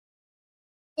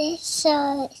This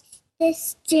show is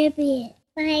distributed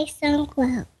by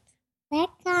SoundCloud.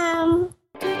 Welcome.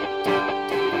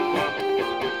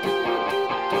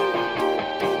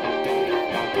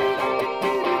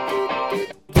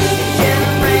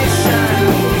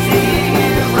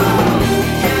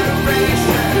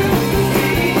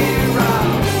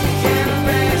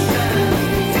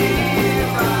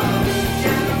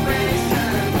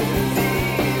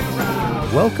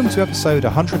 Welcome to episode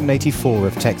 184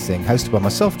 of TechZing, hosted by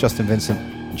myself, Justin Vincent,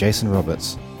 and Jason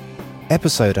Roberts.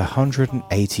 Episode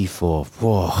 184.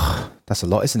 Whoa, that's a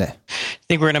lot, isn't it?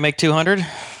 Think we're going to make 200?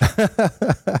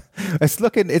 It's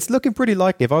looking pretty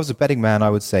likely. If I was a betting man, I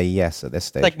would say yes at this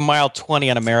stage. It's like mile 20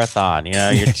 on a marathon. You know,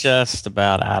 you're just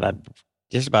about out of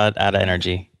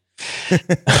energy.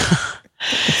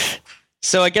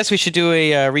 So I guess we should do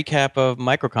a recap of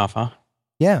MicroConf, huh?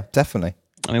 Yeah, definitely.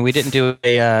 I mean, we didn't do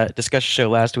a discussion show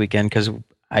last weekend because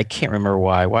I can't remember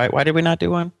why. Why did we not do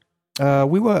one?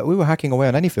 We were hacking away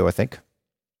on Anyfield, I think.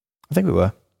 I think we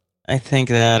were. I think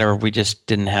that, or we just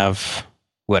didn't have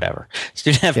whatever. Just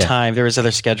didn't have time. There was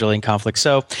other scheduling conflicts.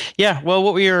 So yeah. Well,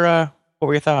 what were your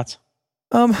thoughts?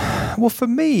 Well, for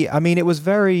me, I mean, it was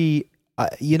very,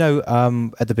 at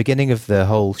the beginning of the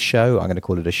whole show, I'm going to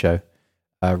call it a show.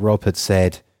 Rob had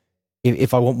said,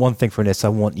 if I want one thing from this, I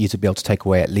want you to be able to take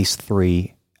away at least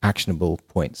 3 actionable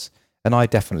points. And I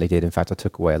definitely did. In fact, I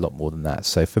took away a lot more than that.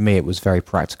 So for me, it was very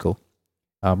practical.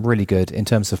 Really good in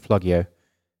terms of Plugio.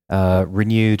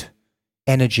 Renewed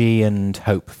energy and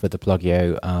hope for the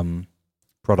Plugio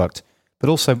product. But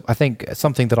also, I think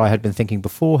something that I had been thinking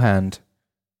beforehand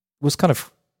was kind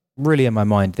of really in my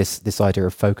mind, this idea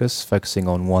of focusing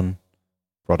on one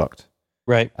product.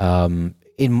 Right.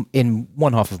 In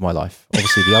one half of my life,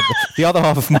 obviously the other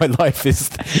half of my life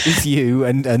is you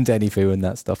and Anyfu and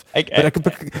that stuff.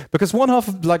 Because one half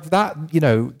of like that,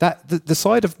 the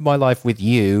side of my life with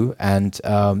you and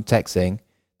TechZing,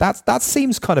 that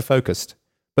seems kind of focused.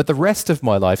 But the rest of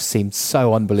my life seemed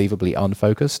so unbelievably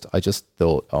unfocused. I just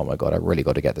thought, oh my god, I really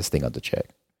got to get this thing under check.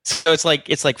 So it's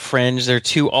like Fringe. They're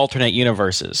 2 alternate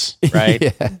universes, right?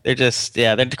 Yeah.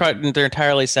 They're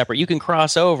entirely separate. You can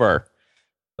cross over.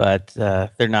 But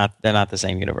they're not the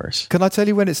same universe. Can I tell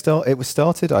you when it was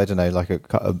started? I don't know, like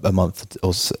a month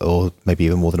or maybe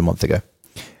even more than a month ago.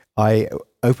 I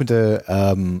opened a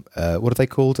what are they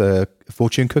called? A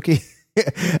fortune cookie,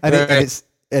 and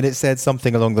it said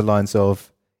something along the lines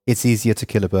of, "It's easier to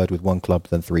kill a bird with 1 club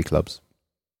than 3 clubs,"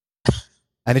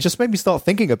 and it just made me start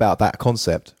thinking about that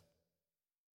concept.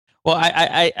 Well,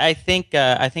 I think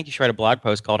you should write a blog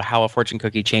post called "How a Fortune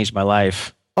Cookie Changed My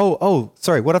Life." Oh,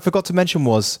 sorry. What I forgot to mention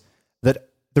was that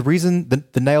the reason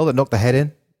the nail that knocked the head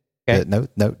in,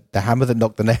 the hammer that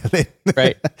knocked the nail in,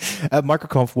 right, at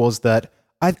MicroConf was that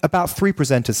about 3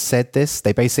 presenters said this.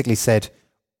 They basically said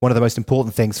one of the most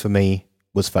important things for me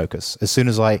was focus. As soon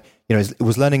as it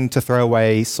was learning to throw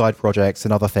away side projects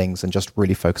and other things and just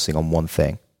really focusing on one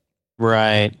thing.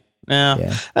 Right.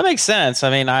 Yeah. That makes sense. I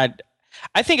mean, I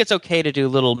think it's okay to do a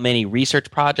little mini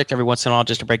research project every once in a while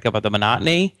just to break up the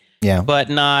monotony. Yeah, but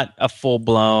not a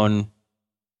full-blown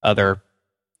other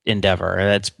endeavor.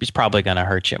 It's probably going to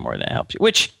hurt you more than it helps you.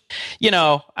 Which,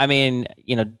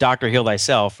 Dr. Heal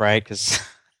Thyself, right? Because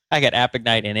I got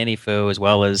AppIgnite and Anyfu as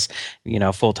well as,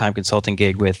 full-time consulting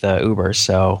gig with Uber.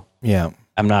 So yeah,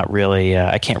 I'm not really,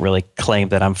 I can't really claim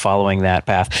that I'm following that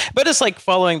path. But it's like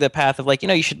following the path of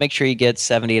you should make sure you get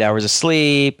 7 to 8 hours of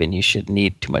sleep, and you should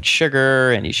need too much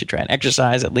sugar, and you should try and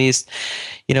exercise at least,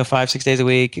 5-6 days a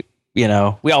week. We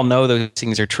all know those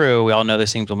things are true. We all know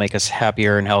those things will make us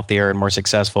happier and healthier and more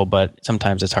successful, but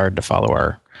sometimes it's hard to follow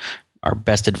our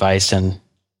best advice and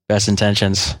best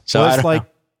intentions. So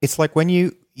it's like when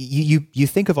you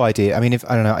think of idea. I mean, if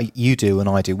I don't know, you do and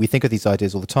I do. We think of these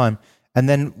ideas all the time, and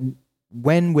then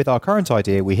when with our current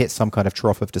idea we hit some kind of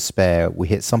trough of despair, we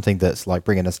hit something that's like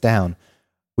bringing us down.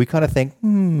 We kind of think,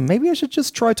 maybe I should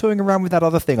just try toying around with that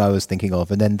other thing I was thinking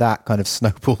of. And then that kind of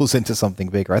snowballs into something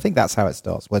bigger. I think that's how it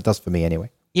starts. Well, it does for me anyway.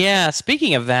 Yeah.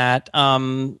 Speaking of that, I'll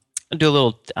do a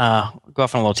little, go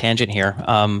off on a little tangent here.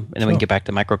 And then we can get back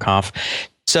to MicroConf.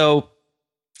 So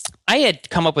I had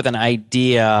come up with an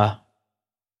idea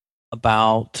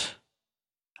about,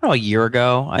 a year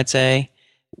ago, I'd say.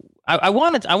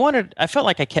 I felt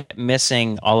like I kept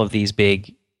missing all of these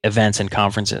big events and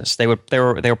conferences. They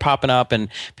were popping up, and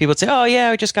people would say, "Oh yeah,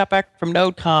 we just got back from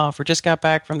NodeConf, or just got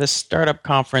back from this startup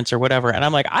conference, or whatever." And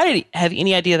I'm like, I didn't have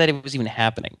any idea that it was even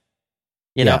happening.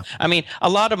 You know, I mean, a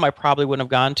lot of them I probably wouldn't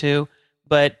have gone to,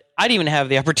 but I didn't even have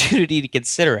the opportunity to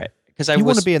consider it because I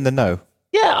want to be in the know.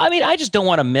 Yeah, I mean, I just don't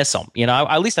want to miss them.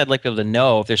 At least I'd like to be able to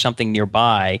know if there's something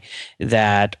nearby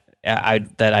that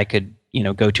I could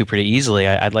go to pretty easily,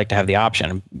 I'd like to have the option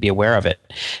and be aware of it.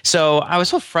 So I was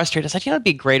so frustrated. I was like, it'd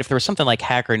be great if there was something like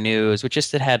Hacker News, which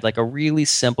just had like a really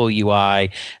simple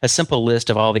UI, a simple list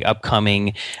of all the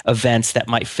upcoming events that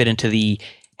might fit into the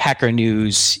Hacker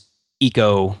News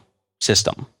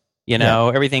ecosystem.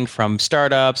 Everything from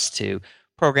startups to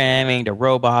programming to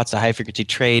robots to high frequency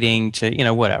trading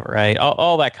to whatever, right?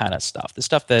 All that kind of stuff, the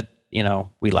stuff that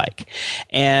we like.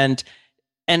 And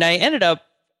I ended up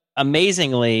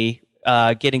amazingly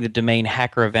getting the domain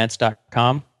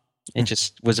hackerevents.com. It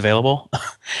just was available.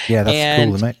 Yeah, that's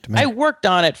and cool. I worked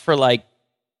on it for like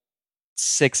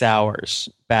 6 hours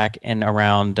back in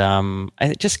around I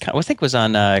think it was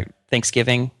on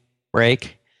Thanksgiving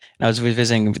break. I was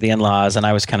visiting the in-laws, and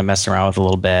I was kind of messing around with it a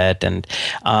little bit. And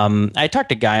I talked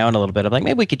to Guy on a little bit. I'm like,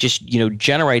 maybe we could just,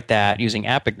 generate that using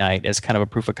AppIgnite as kind of a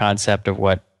proof of concept of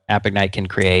what AppIgnite can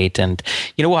create. And,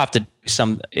 we'll have to do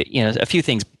a few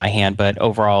things by hand, but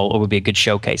overall, it would be a good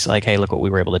showcase. Like, hey, look what we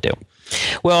were able to do.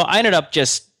 Well, I ended up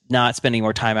just not spending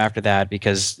more time after that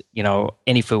because,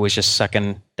 AnyFu was just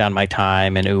sucking down my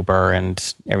time and Uber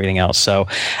and everything else. So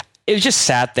it was just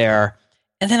sat there.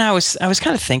 And then I was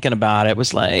kind of thinking about it. It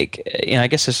was like, I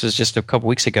guess this was just a couple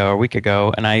weeks ago or a week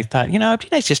ago. And I thought, it'd be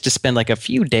nice just to spend like a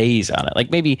few days on it,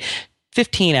 like maybe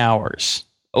 15 hours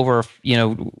over,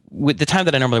 with the time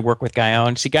that I normally work with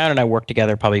Guyon. See, Guyon and I work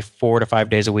together probably 4 to 5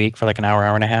 days a week for like an hour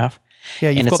and a half. Yeah,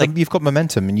 you've got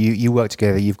momentum and you work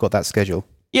together. You've got that schedule.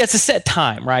 Yeah, it's a set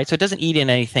time, right? So it doesn't eat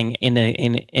in anything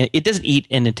it doesn't eat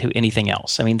into anything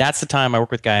else. I mean, that's the time I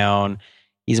work with Guyon.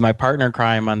 He's my partner in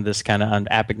crime on this kind of on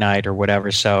AppIgnite or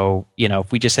whatever. So,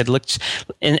 if we just said, look,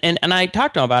 and I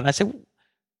talked to him about it.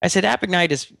 I said,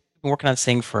 AppIgnite has been working on this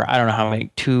thing for, I don't know how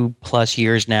many, 2+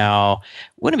 years now.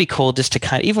 Wouldn't it be cool just to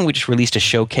kind of, even we just released a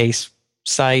showcase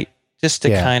site just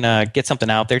to kind of get something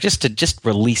out there, just to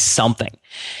release something.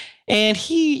 And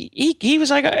he was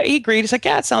like, he agreed. He's like,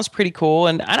 yeah, it sounds pretty cool.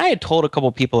 And I had told a couple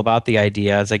of people about the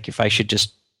idea. I was like, if I should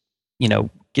just,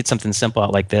 get something simple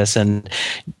out like this. And,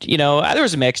 there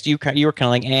was a mix. You were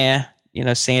kind of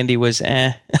like, Sandy was,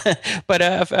 but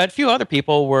a few other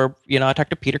people were, I talked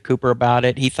to Peter Cooper about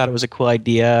it. He thought it was a cool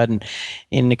idea and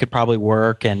it could probably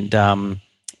work. And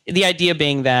the idea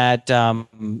being that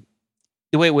the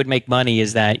way it would make money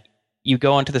is that you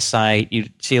go onto the site, you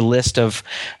see a list of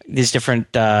these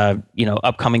different,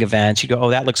 upcoming events. You go,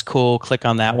 oh, that looks cool. Click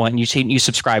on that one. You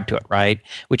subscribe to it, right?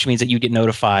 Which means that you get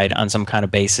notified on some kind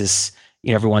of basis,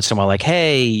 every once in a while, like,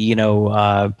 hey,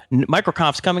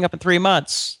 MicroConf's coming up in 3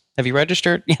 months. Have you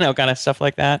registered? Kind of stuff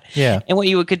like that. Yeah. And what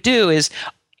you could do is,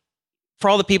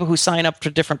 for all the people who sign up for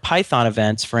different Python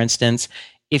events, for instance,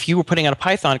 if you were putting on a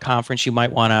Python conference, you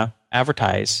might want to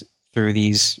advertise through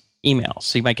these emails.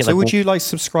 So you might get. So would you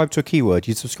subscribe to a keyword?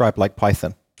 You'd subscribe like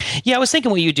Python. Yeah, I was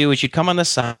thinking what you do is you'd come on the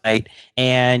site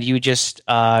and you just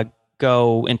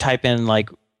go and type in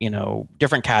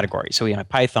different categories. So we have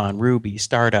Python, Ruby,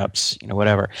 startups,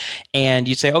 whatever. And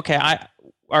you'd say, okay,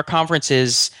 our conference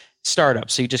is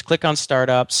startups. So you just click on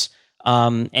startups,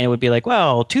 and it would be like,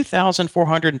 well,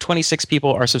 2,426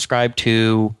 people are subscribed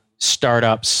to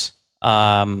startups.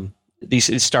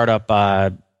 These startup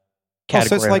category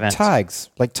so it's like events.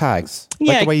 tags,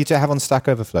 yeah, like the way you have on Stack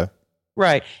Overflow.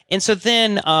 Right. And so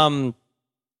then,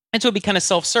 and so it'd be kind of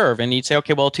self-serve, and you'd say,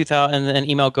 okay, well, 2,000, and then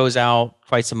email goes out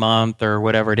twice a month or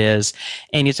whatever it is,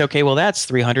 and you'd say, okay, well, that's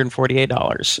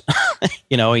 $348.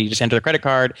 You just enter the credit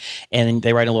card, and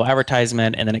they write a little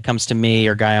advertisement, and then it comes to me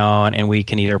or Guyon, and we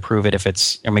can either approve it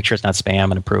or make sure it's not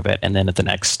spam and approve it, and then at the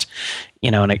next,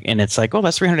 and it's like, oh,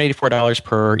 that's $384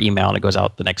 per email, and it goes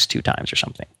out the next 2 times or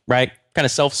something, right? Kind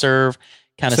of self-serve.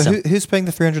 So who's paying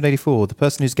the $384? The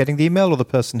person who's getting the email or the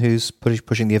person who's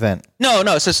pushing the event?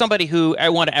 No. So somebody who I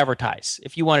want to advertise.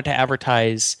 If you wanted to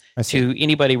advertise to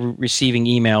anybody receiving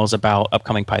emails about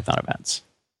upcoming Python events.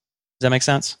 Does that make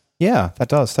sense? Yeah, that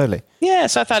does, totally. Yeah,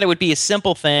 so I thought it would be a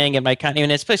simple thing. And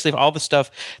especially if all the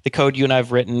stuff, the code you and I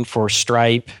have written for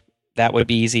Stripe, that would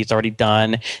be easy. It's already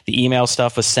done. The email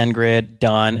stuff with SendGrid,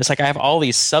 done. It's like I have all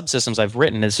these subsystems I've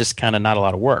written. It's just kind of not a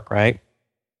lot of work, right?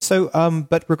 So,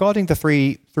 but regarding the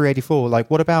 384,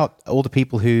 what about all the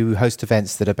people who host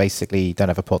events that are basically don't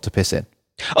have a pot to piss in?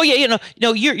 Oh yeah,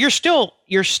 you're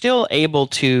still able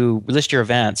to list your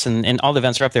events, and all the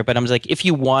events are up there. But I'm like, if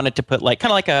you wanted to put kind of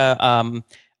like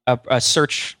a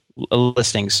search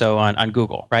listing, so on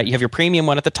Google, right? You have your premium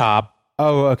one at the top.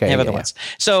 Oh, okay. You have other ones.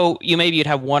 So you'd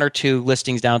have 1 or 2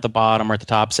 listings down at the bottom or at the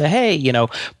top. Say, hey,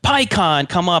 PyCon,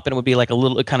 come up, and it would be like a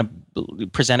little kind of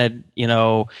presented,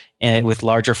 and with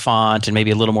larger font and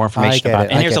maybe a little more information about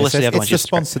it. And here's a list of the other ones. It's the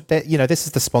sponsored. This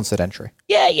is the sponsored entry.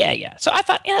 Yeah. So I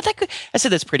thought, I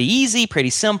said that's pretty easy, pretty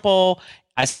simple.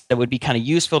 I said it would be kind of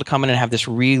useful to come in and have this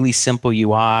really simple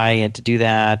UI and to do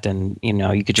that. And,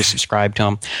 you could just subscribe to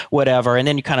them, whatever. And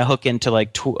then you kind of hook into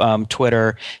like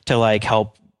Twitter to like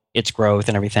help its growth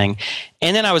and everything.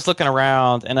 And then I was looking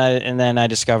around and then I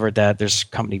discovered that there's a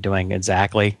company doing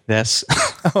exactly this.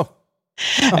 Oh.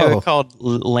 It's called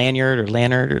Lanyard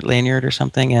or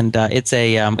something, and it's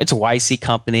a YC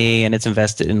company, and it's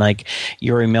invested in like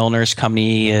Yuri Milner's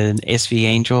company, and SV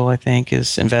Angel, I think,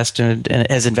 has invested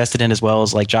in, as well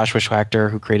as like Joshua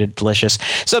Schwachter, who created Delicious.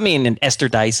 So I mean, and Esther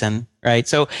Dyson, right?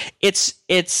 So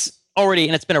it's already,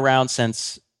 and it's been around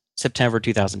since September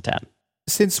 2010.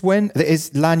 Since when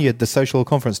is Lanyard the social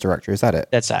conference director? Is that it?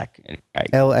 That's right.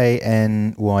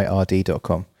 LANYRD.com.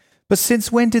 But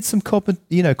since when did some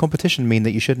competition mean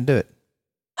that you shouldn't do it?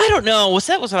 I don't know.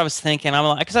 That was what I was thinking. I'm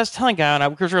like, because I was telling Guy,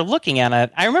 because we were looking at it.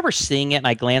 I remember seeing it and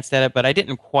I glanced at it, but I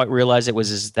didn't quite realize it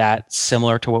was that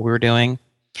similar to what we were doing.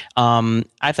 I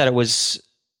thought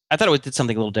it did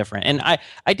something a little different, and I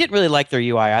didn't really like their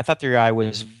UI. I thought their UI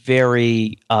was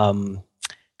very kind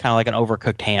of like an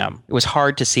overcooked ham. It was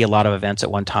hard to see a lot of events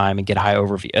at one time and get an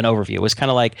overview. It was kind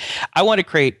of like I wanted to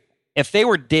create. If they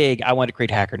were Dig, I wanted to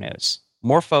create Hacker News.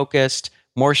 More focused,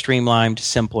 more streamlined,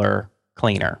 simpler,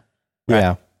 cleaner. Right?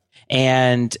 Yeah.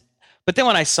 But then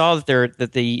when I saw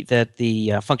that the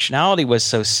functionality was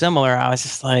so similar, I was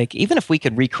just like, even if we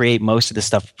could recreate most of the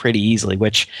stuff pretty easily,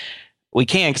 which we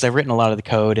can because I've written a lot of the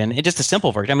code, and it's just a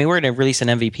simple version. I mean, we're going to release an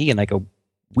MVP in like a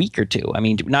week or two. I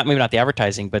mean, maybe not the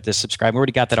advertising, but the subscribe. We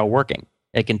already got that all working,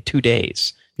 like in 2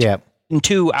 days. Yeah. In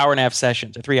 2 hour-and-a-half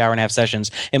sessions or 3 hour-and-a-half sessions,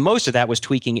 and most of that was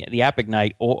tweaking the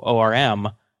AppIgnite ORM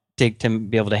to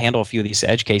be able to handle a few of these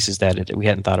edge cases that we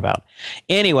hadn't thought about.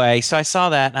 Anyway, so I saw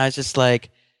that and I was just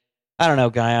like, I don't know,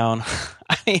 Guyon.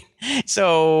 I mean,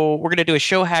 so we're going to do a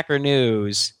show Hacker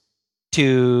News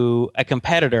to a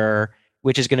competitor,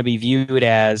 which is going to be viewed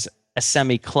as a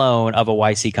semi-clone of a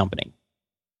YC company.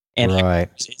 And right.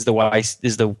 is the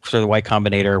sort of the Y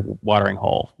Combinator watering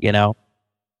hole,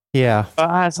 Yeah.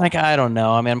 I was like, I don't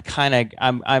know. I mean,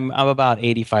 I'm about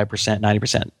 85%,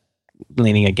 90%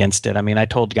 leaning against it. I mean, I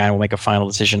told the guy we'll make a final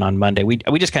decision on Monday. We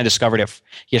just kind of discovered it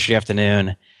yesterday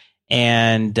afternoon,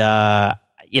 and I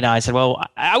said, well,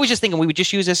 I was just thinking we would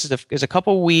just use this as a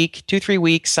couple week, 2-3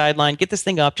 weeks sideline, get this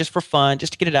thing up just for fun,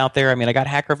 just to get it out there. I mean, I got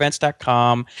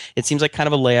hackerevents.com. It seems like kind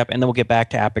of a layup, and then we'll get back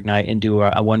to AppIgnite and do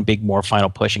a one big more final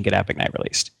push and get AppIgnite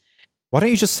released. Why don't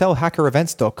you just sell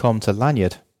hackerevents.com to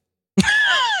Lanyard?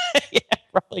 Yeah,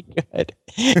 probably good.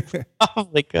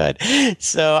 Probably good.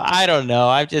 So I don't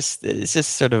know. It's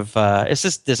just sort of, it's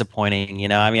just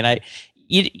disappointing. I mean,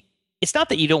 it's not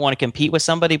that you don't want to compete with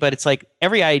somebody, but it's like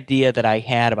every idea that I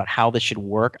had about how this should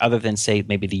work, other than say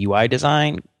maybe the UI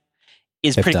design,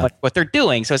 is pretty much what they're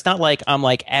doing. So it's not like I'm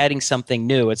like adding something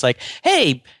new. It's like,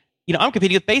 hey, I'm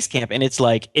competing with Basecamp, and it's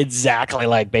like exactly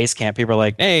like Basecamp. People are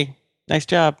like, hey, nice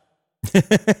job.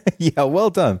 Yeah, well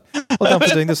done. Well done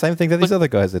for doing the same thing that these other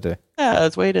guys are doing. Yeah,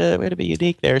 it's way to be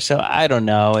unique there. So I don't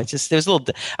know. It's just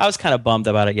I was kind of bummed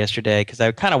about it yesterday because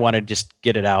I kind of wanted to just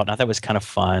get it out, and I thought it was kind of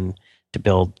fun to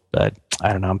build, but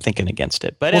I don't know. I'm thinking against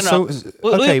it. But I'd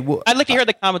like to hear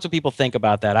the comments what people think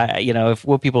about that.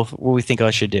 What we think I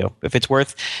should do. If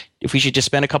we should just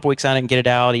spend a couple weeks on it and get it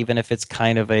out, even if it's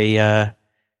kind of a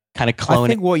kind of clone. I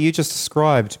think what you just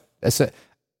described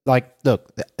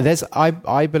look,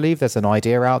 I believe there's an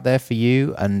idea out there for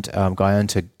you and Guyon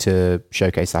to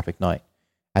showcase AppIgnite,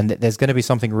 and there's going to be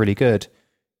something really good.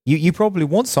 You probably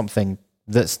want something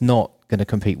that's not going to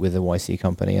compete with the YC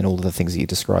company and all of the things that you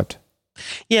described.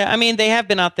 Yeah, I mean, they have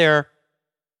been out there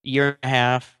a year and a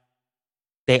half.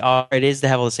 It is to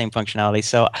have all the same functionality.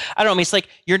 So I don't know. I mean, it's like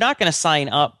you're not going to sign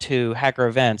up to Hacker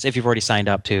Events if you've already signed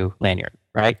up to Lanyard,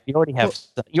 right? You already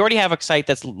have a site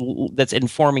that's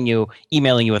informing you,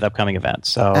 emailing you with upcoming events.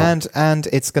 So and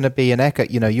it's going to be an echo.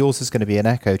 Yours is going to be an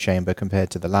echo chamber compared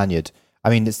to the Lanyard. I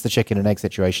mean, it's the chicken and egg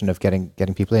situation of getting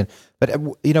people in. But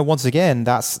once again,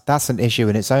 that's an issue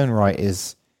in its own right.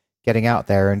 Is getting out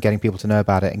there and getting people to know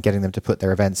about it and getting them to put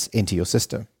their events into your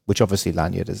system, which obviously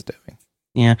Lanyard is doing.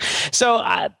 Yeah. So,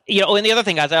 and the other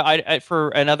thing, guys, I for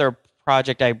another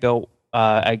project I built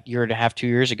a year and a half, 2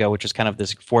 years ago, which was kind of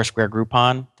this Foursquare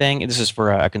Groupon thing. This is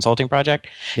for a consulting project.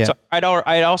 Yeah. So I'd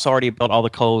also already built all the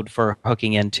code for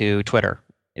hooking into Twitter,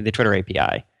 the Twitter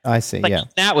API. I see. Yeah.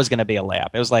 That was going to be a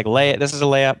layup. It was like, this is a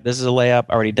layup. This is a layup.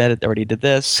 I already did it. I already did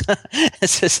this.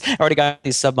 I already got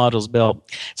these submodules built.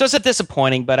 So it's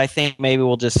disappointing, but I think maybe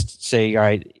we'll just say, all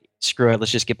right, screw it.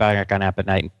 Let's just get back on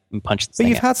AppIgnite and punch this thing. But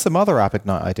you've had some other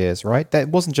AppIgnite ideas, right? That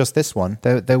wasn't just this one.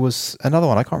 There was another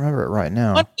one. I can't remember it right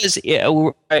now. One was,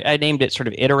 I named it sort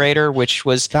of Iterator, which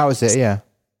was... That was it, yeah.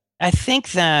 I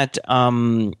think that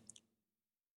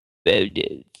I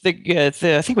think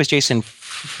it was Jason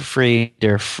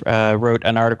Frieder wrote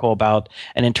an article about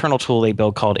an internal tool they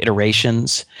built called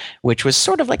Iterations, which was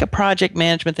sort of like a project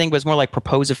management thing, but it was more like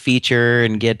propose a feature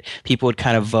and get people would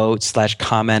kind of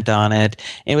vote/comment on it.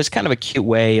 And it was kind of a cute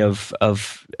way of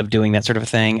doing that sort of a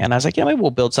thing. And I was like, maybe we'll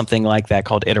build something like that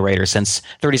called Iterator, since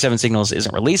 37 Signals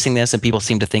isn't releasing this, and people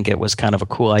seem to think it was kind of a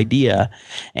cool idea,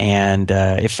 and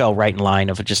it fell right in line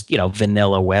of just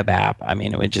vanilla web app. I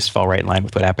mean, it just fell right in line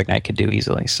with what AppIgnite could do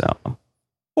easily. So,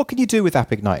 what can you do with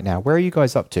AppIgnite now? Where are you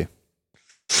guys up to?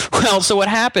 well, so what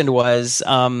happened was,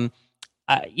 one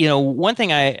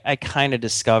thing I kind of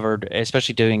discovered,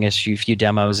 especially doing a few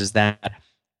demos, is that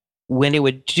when it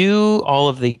would do all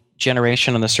of the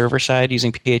generation on the server side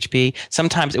using PHP,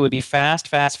 sometimes it would be fast,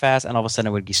 and all of a sudden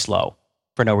it would be slow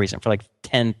for no reason, for like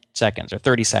 10 seconds or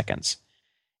 30 seconds.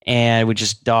 And it would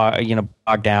just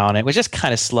bog down. It was just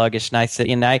kind of sluggish.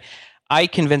 And I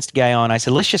convinced Guyon, I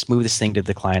said, let's just move this thing to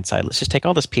the client side. Let's just take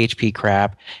all this PHP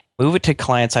crap, move it to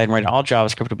client side, and write all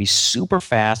JavaScript. It'll be super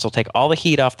fast. It'll take all the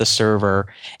heat off the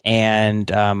server, and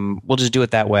we'll just do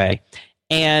it that way.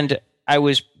 And I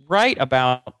was right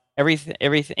about everything.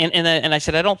 And I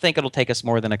said, I don't think it'll take us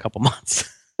more than a couple months.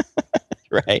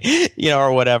 Right.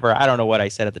 Or whatever. I don't know what I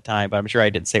said at the time, but I'm sure I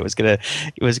didn't say it was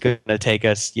gonna take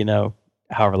us,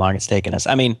 however long it's taken us.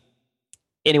 I mean,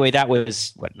 anyway, that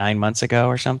was 9 months ago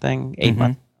or something, 8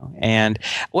 months ago. And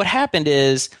what happened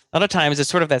is a lot of times it's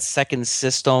sort of that second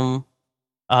system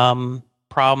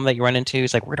problem that you run into.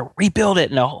 It's like, we're going to rebuild it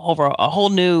and over a whole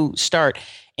new start.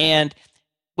 And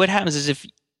what happens is if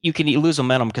you lose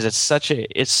momentum, because it's such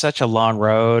a long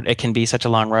road. It can be such a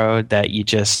long road that you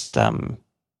just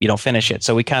you don't finish it.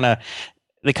 So we kind of,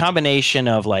 the combination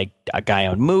of like a guy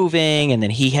on moving, and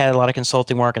then he had a lot of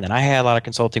consulting work, and then I had a lot of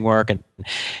consulting work, and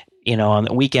on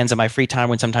the weekends of my free time,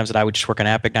 when sometimes that I would just work on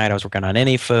AppIgnite, I was working on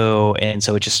Anyfoo, and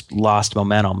so it just lost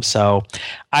momentum. So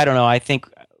I don't know. I think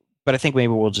maybe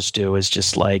what we'll just do is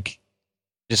just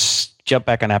jump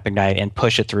back on AppIgnite and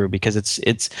push it through, because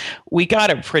we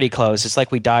got it pretty close. It's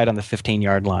like we died on the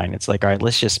 15-yard line. It's like, all right,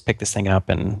 let's just pick this thing up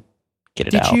and get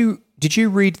it out. Did you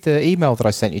read the email that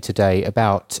I sent you today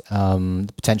about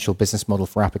the potential business model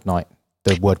for AppIgnite,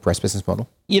 the WordPress business model?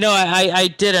 I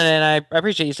didn't, and I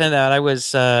appreciate you saying that.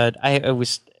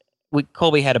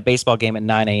 Colby had a baseball game at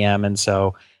 9 a.m., and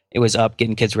so it was up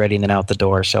getting kids ready and then out the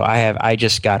door. So I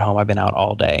just got home. I've been out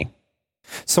all day.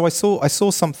 So I saw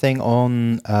something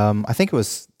on, I think it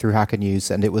was through Hacker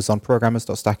News, and it was on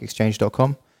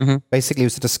programmers.stackexchange.com. Mm-hmm. Basically, it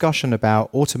was a discussion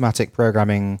about automatic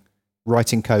programming,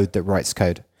 writing code that writes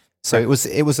code. So right.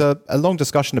 It was a long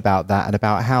discussion about that, and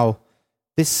about how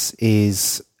this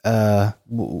is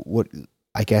what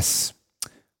I guess,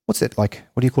 what's it like?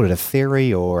 What do you call it? A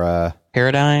theory or a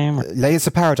paradigm? It's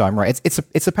a paradigm, right?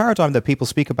 It's a paradigm that people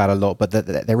speak about a lot, but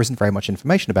that there isn't very much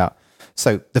information about.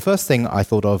 So the first thing I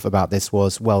thought of about this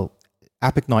was, well,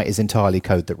 AppIgnite is entirely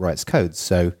code that writes code.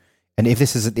 So, and if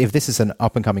this is an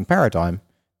up and coming paradigm,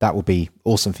 that would be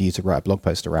awesome for you to write a blog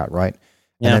post around, right?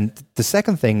 Yeah. And then the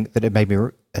second thing that it made me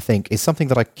think is something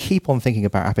that I keep on thinking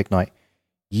about AppIgnite.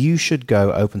 You should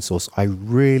go open source. I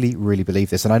really, really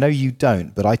believe this. And I know you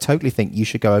don't, but I totally think you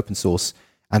should go open source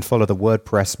and follow the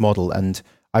WordPress model. And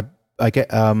I get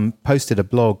posted a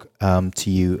blog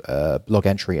to you, blog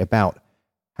entry about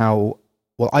how,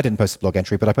 well, I didn't post a blog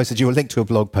entry, but I posted you a link to a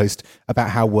blog post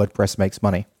about how WordPress makes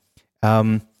money.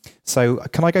 So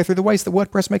can I go through the ways that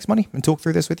WordPress makes money and talk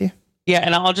through this with you? Yeah,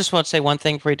 and I'll just want to say one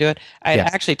thing before you do it. I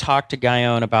actually talked to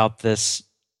Guyon about this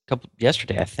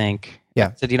yesterday, I think. Yeah.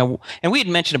 I said, and we had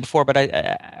mentioned it before, but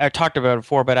I talked about it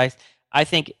before, but I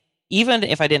think even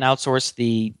if I didn't outsource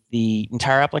the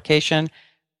entire application,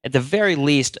 at the very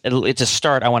least, it's a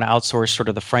start. I want to outsource sort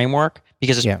of the framework,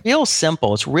 because it's real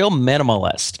simple. It's real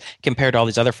minimalist compared to all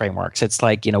these other frameworks. It's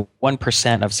like,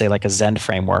 1% of, say, like a Zend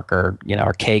framework or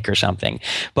Cake or something.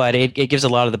 But it gives a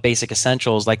lot of the basic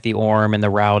essentials, like the ORM and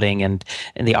the routing and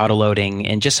the auto loading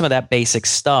and just some of that basic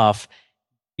stuff.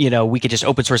 We could just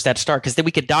open source that to start, because then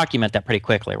we could document that pretty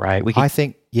quickly, right? I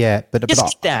think, but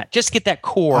just get that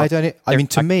core. I mean,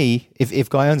 to me, if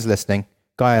Guyon's listening,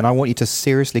 Guyon, I want you to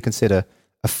seriously consider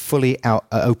a fully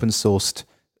open sourced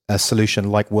solution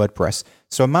like WordPress.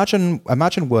 So imagine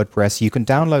WordPress. You can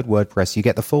download WordPress, you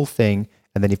get the full thing,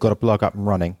 and then you've got a blog up and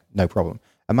running, no problem.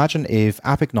 Imagine if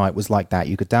AppIgnite was like that.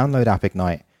 You could download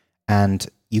AppIgnite, and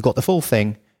you got the full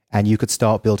thing, and you could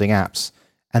start building apps.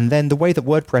 And then the way that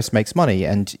WordPress makes money,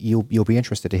 and you'll be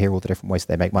interested to hear all the different ways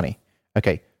they make money.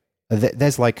 Okay,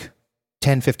 there's like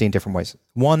 10, 15 different ways.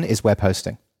 One is web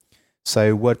hosting.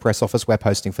 So WordPress offers web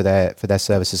hosting for their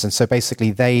services. And so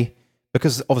basically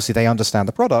because obviously they understand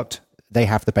the product, they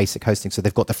have the basic hosting. So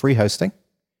they've got the free hosting,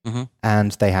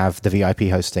 and they have the VIP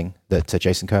hosting that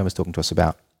Jason Cohen was talking to us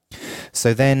about.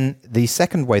 So then the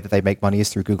second way that they make money is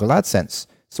through Google AdSense.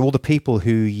 So all the people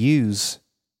who use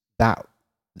that,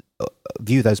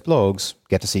 view those blogs,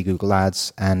 get to see Google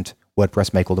Ads, and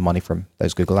WordPress make all the money from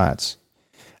those Google Ads.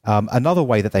 Another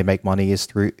way that they make money is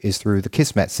through the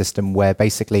Kismet system, where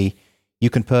basically you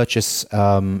can purchase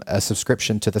a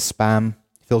subscription to the spam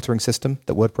filtering system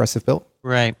that WordPress have built.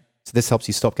 Right. So this helps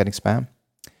you stop getting spam.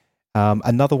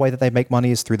 Another way that they make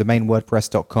money is through the main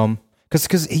WordPress.com,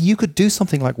 because you could do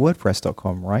something like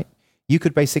WordPress.com, right? You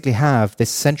could basically have this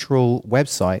central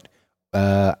website,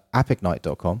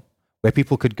 appignite.com, where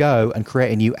people could go and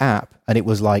create a new app, and it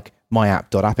was like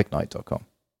myapp.appignite.com.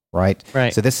 Right.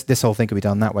 So this whole thing could be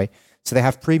done that way. So they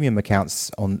have premium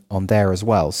accounts on there as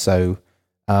well. So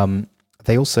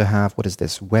they also have, what is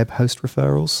this? Web host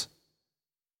referrals.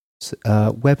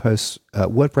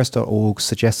 WordPress.org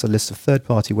suggests a list of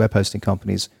third-party web hosting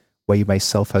companies where you may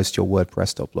self-host your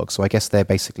WordPress.blog. So I guess they're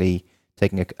basically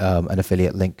taking an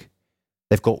affiliate link.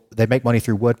 They make money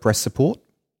through WordPress support.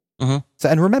 So,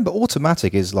 and remember,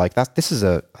 Automatic is like that. This is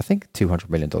I think $200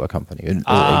 million company.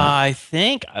 I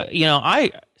think I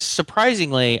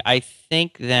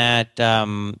think that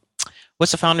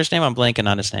what's the founder's name? I'm blanking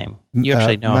on his name. You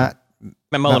actually know Matt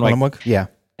Mullenweg. Yeah,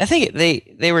 I think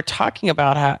they were talking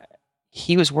about how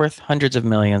he was worth hundreds of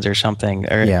millions or something,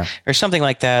 or something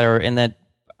like that, or in that.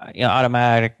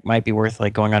 Automatic might be worth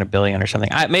like going on $1 billion or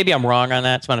something. Maybe I'm wrong on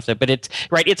that. It's one of the, but it's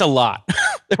right. It's a lot.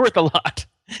 They're worth a lot.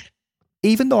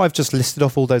 Even though I've just listed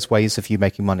off all those ways of you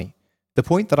making money, the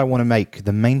point that I want to make,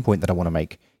 the main point that I want to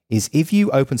make, is if you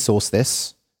open source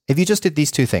this, if you just did these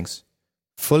two things,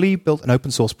 fully built an open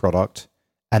source product,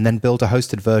 and then build a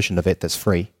hosted version of it that's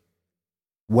free,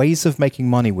 ways of making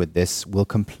money with this will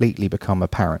completely become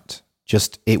apparent.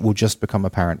 It will just become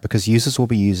apparent because users will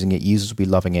be using it, users will be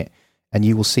loving it, and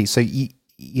you will see. So,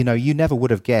 you never would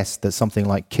have guessed that something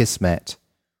like Kismet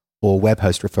or web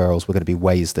host referrals were going to be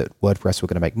ways that WordPress were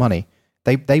going to make money.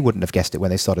 They wouldn't have guessed it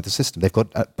when they started the system. They've got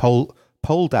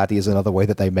PollDaddy is another way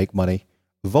that they make money.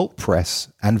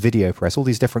 VaultPress and VideoPress, all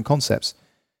these different concepts.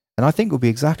 And I think it will be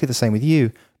exactly the same with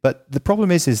you. But the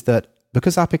problem is that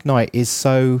because AppIgnite is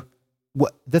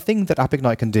the thing that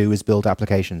AppIgnite can do is build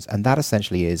applications, and that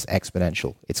essentially is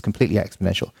exponential. It's completely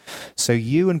exponential. So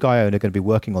you and Guyon are going to be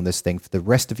working on this thing for the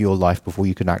rest of your life before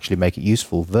you can actually make it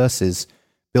useful, versus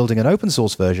building an open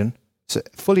source version, so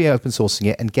fully open sourcing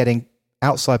it, and getting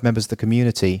outside members of the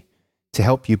community to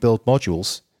help you build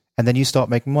modules, and then you start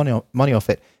making money off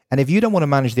it. And if you don't want to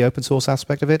manage the open source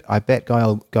aspect of it, I bet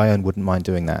Guyon wouldn't mind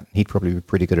doing that. He'd probably be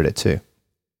pretty good at it too.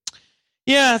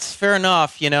 Yeah, it's fair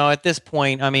enough. At this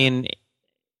point, I mean,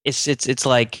 it's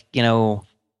like, we got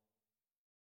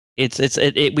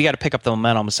to pick up the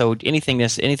momentum. So anything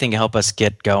to help us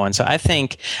get going. So I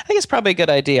think it's probably a good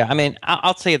idea. I mean,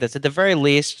 I'll tell you this, at the very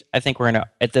least, I think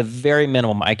at the very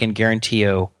minimum, I can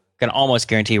almost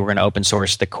guarantee we're going to open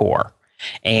source the core.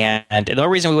 And the only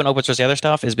reason we wouldn't open source the other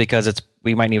stuff is because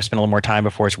we might need to spend a little more time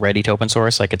before it's ready to open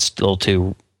source. Like it's still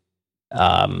too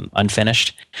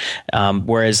unfinished.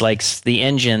 Whereas like the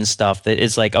engine stuff that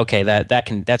is like, okay,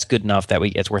 that's good enough that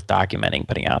it's worth documenting,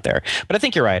 putting out there. But I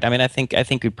think you're right. I mean, I think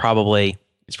it's probably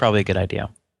a good idea.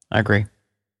 I agree.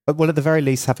 But at the very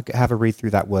least, have a read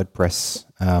through that WordPress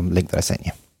link that I sent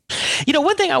you.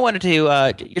 One thing I wanted to,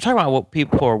 you're talking about what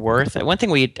people are worth. One thing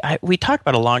we talked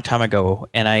about a long time ago,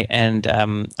 and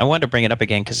I wanted to bring it up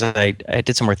again because I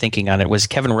did some more thinking on it, was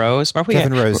Kevin Rose.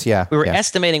 Kevin Rose, yeah. We were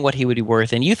estimating what he would be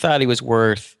worth, and you thought he was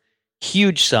worth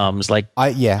huge sums, like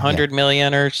 100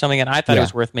 million or something, and I thought it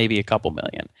was worth maybe a couple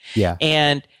million. Yeah.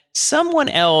 And someone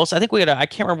else, I think I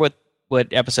can't remember what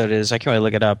episode it is. I can't really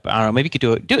look it up. I don't know. Maybe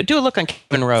you could do a look on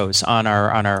Kevin Rose on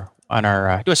our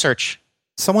do a search.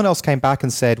 Someone else came back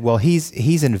and said, well,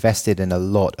 he's invested in a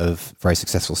lot of very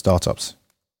successful startups.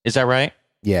 Is that right?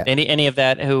 Yeah. Any of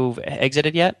that who've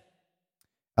exited yet?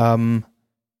 I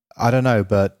don't know,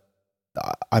 but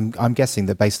I'm guessing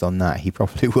that based on that, he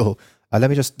probably will. Let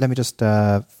me just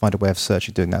find a way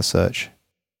of doing that search.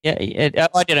 Yeah,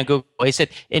 I did on Google. He said,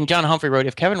 and John Humphrey wrote,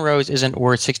 if Kevin Rose isn't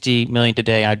worth $60 million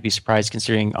today, I'd be surprised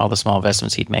considering all the small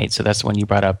investments he'd made. So that's the one you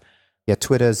brought up. Yeah,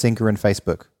 Twitter, Zynga, and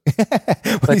Facebook.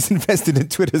 When he's invested in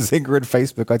Twitter, Zynga, and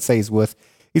Facebook, I'd say he's worth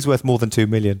more than $2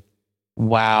 million.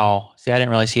 Wow. See, I didn't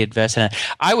realize he invested in it.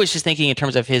 I was just thinking in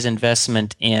terms of his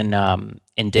investment in Dig.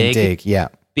 In Dig, yeah.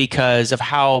 Because of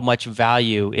how much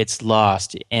value it's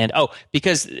lost. And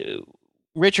because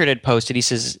Richard had posted, he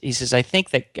says, I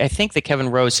think the Kevin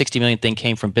Rose $60 million thing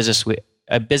came from Business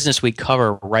a Business Week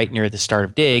cover right near the start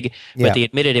of Dig, but Yeah. they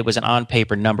admitted it was an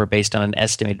on-paper number based on an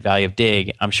estimated value of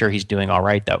Dig. I'm sure he's doing all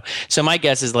right though. So my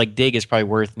guess is like Dig is probably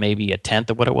worth maybe a tenth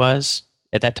of what it was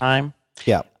at that time.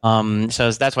 Yeah.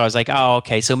 So that's why I was like, oh,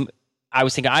 okay. So I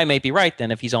was thinking I may be right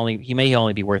then if he may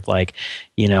only be worth like,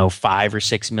 5 or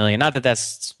 6 million. Not that that's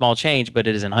small change, but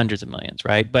it is in hundreds of millions,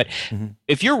 right? But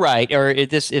if you're right, or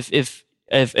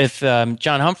if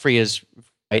John Humphrey is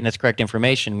right and that's correct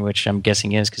information, which I'm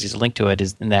guessing is because he's linked to it,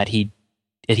 is in that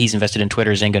he's invested in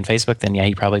Twitter, Zynga, and Facebook, then yeah,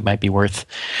 he probably might be worth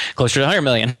closer to 100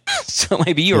 million. So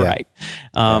maybe you were right.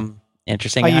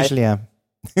 Interesting. I usually am.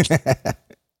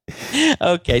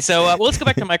 Okay, so well, let's go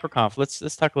back to MicroConf.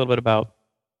 Let's talk a little bit about.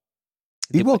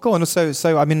 Well, go on.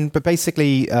 So I mean, but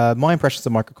basically, my impressions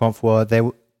of MicroConf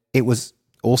were it was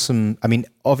awesome. I mean,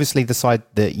 obviously, the side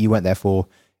that you went there for,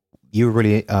 you were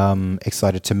really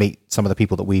excited to meet some of the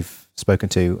people that we've spoken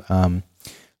to,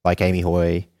 like Amy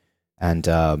Hoy and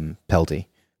Peldy.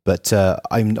 But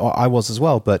I was as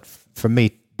well. But for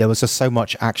me, there was just so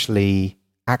much actually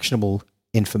actionable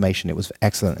information. It was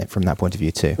excellent from that point of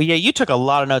view too. Well, yeah, you took a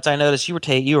lot of notes. I noticed you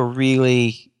were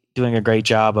really doing a great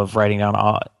job of writing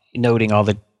down noting all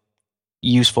the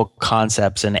useful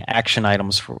concepts and action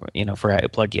items for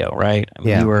Plugio, right? I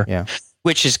mean,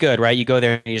 which is good, right? You go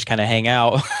there and you just kind of hang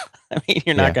out. I mean,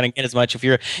 you're not going to get as much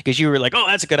because you were like, oh,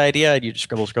 that's a good idea. And you just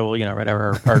scribble,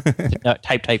 whatever, or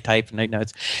type, and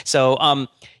notes. So, I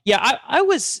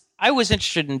was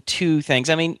interested in two things.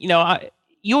 I mean,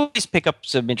 you always pick up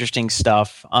some interesting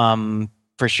stuff,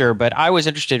 for sure. But I was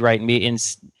interested, right, in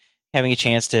having a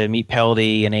chance to meet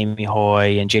Peldy and Amy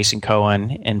Hoy and Jason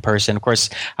Cohen in person. Of course,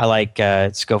 I like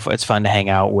it's fun to hang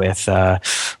out with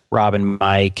Rob and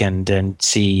Mike and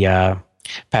see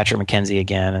Patrick McKenzie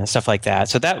again and stuff like that.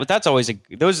 So that's always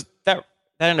that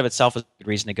in of itself is a good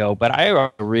reason to go. But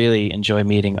I really enjoy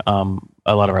meeting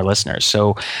a lot of our listeners.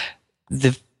 So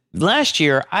the last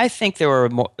year, I think there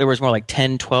was more like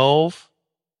 10, 12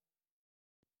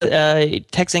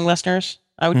 texting listeners,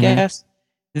 I would guess.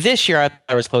 This year, I thought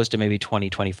it was close to maybe 20,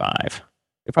 25.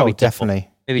 Probably definitely.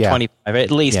 Maybe 25,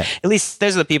 at least. Yeah. At least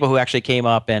those are the people who actually came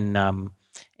up and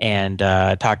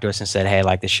talked to us and said, hey, I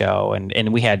like the show.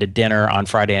 And we had a dinner on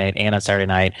Friday night and on Saturday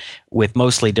night with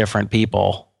mostly different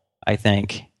people, I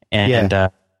think. No,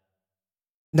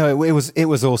 it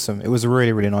was awesome. It was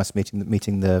really, really nice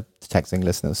meeting the texting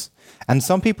listeners. And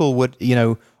some people would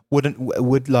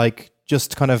like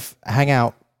just kind of hang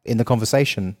out in the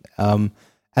conversation.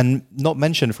 And not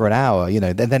mention for an hour,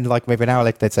 and then like maybe an hour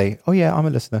later they'd say, "Oh yeah, I'm a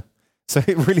listener." So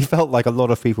it really felt like a lot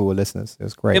of people were listeners. It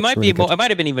was great. It might be more, it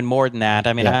might have been even more than that.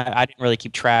 I mean, I didn't really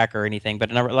keep track or anything,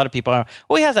 but a lot of people.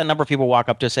 We had that number of people walk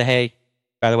up to us and say, "Hey,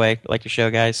 by the way, I like your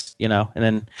show, guys," and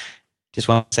then just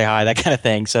want to say hi, that kind of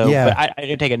thing. So but I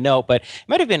didn't take a note, but it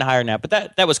might have been higher than that.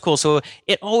 But that was cool. So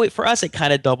for us, it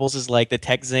kind of doubles as like the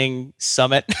TechZing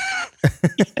Summit.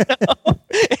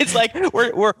 It's like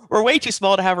we're way too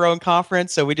small to have our own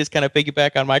conference, so we just kind of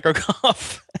piggyback on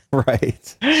MicroConf.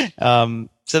 Right.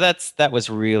 So that was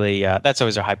really that's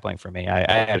always a high point for me.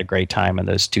 I had a great time in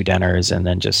those two dinners, and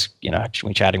then just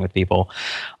chatting with people.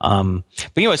 But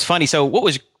it's funny. So what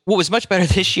was much better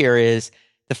this year is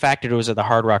the fact that it was at the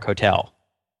Hard Rock Hotel.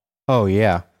 Oh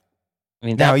yeah. I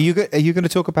mean, now are you going to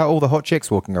talk about all the hot chicks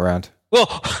walking around? Well,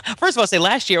 first of all, I'll say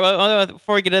last year.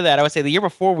 Before we get into that, I would say the year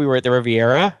before we were at the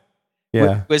Riviera.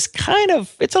 Yeah, was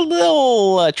it's a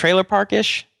little trailer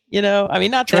parkish. I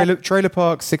mean, not trailer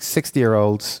park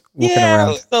 60-year-olds walking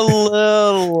around. A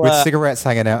little with cigarettes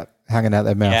hanging out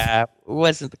their mouth. Yeah, it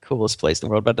wasn't the coolest place in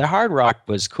the world, but the Hard Rock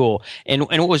was cool. And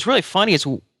what was really funny is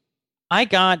I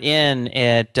got in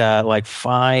at like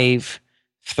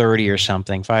 5:30 or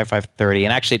something, 5:30,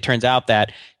 and actually it turns out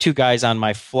that two guys on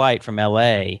my flight from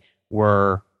LA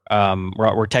were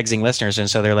texting listeners, and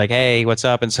so they're like, "Hey, what's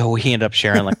up?" And so we ended up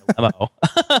sharing like a limo.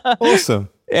 Awesome.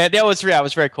 And that was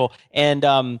very cool. And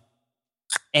so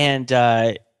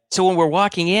when we're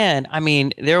walking in, I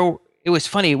mean, it was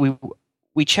funny.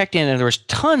 We checked in, and there was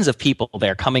tons of people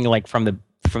there coming like from the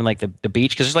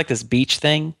beach, because there's like this beach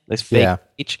thing, this fake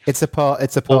beach. It's a party.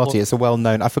 It's a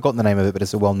well-known. I've forgotten the name of it, but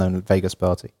it's a well-known Vegas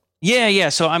party. Yeah.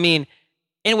 So I mean,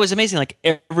 it was amazing. Like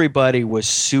everybody was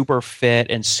super fit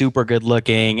and super good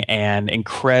looking and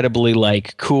incredibly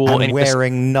like cool and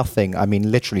wearing nothing. I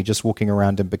mean, literally just walking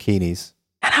around in bikinis.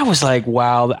 And I was like,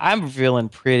 wow, I'm feeling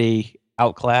pretty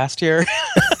outclassed here.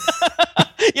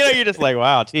 You're just like,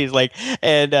 wow, geez, like,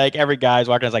 and like every guy's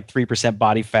walking has like 3%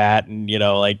 body fat, and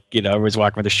everyone's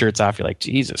walking with their shirts off. You're like,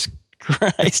 Jesus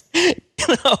Christ.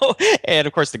 And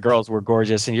of course the girls were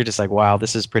gorgeous, and you're just like, wow,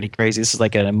 this is pretty crazy. This is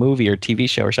like a movie or TV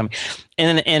show or something.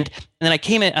 And then I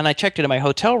came in and I checked into my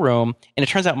hotel room, and it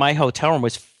turns out my hotel room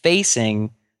was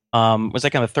facing was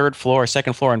like on the third floor or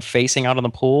second floor and facing out on the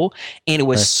pool, and it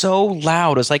was so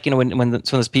loud. It was like, when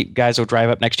those guys will drive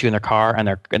up next to you in their car, and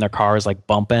their car is like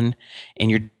bumping,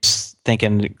 and you're just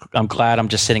thinking, I'm glad I'm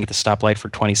just sitting at the stoplight for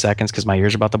 20 seconds because my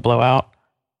ears are about to blow out.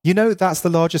 That's the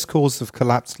largest cause of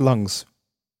collapsed lungs.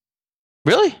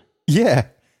 Really? Yeah,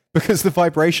 because the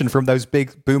vibration from those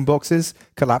big boom boxes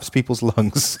collapse people's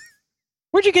lungs.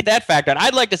 Where'd you get that fact on?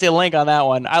 I'd like to see a link on that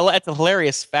one. That's a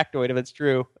hilarious factoid if it's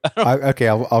true. Okay,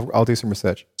 I'll do some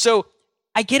research. So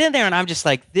I get in there and I'm just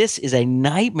like, this is a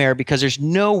nightmare because there's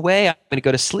no way I'm going to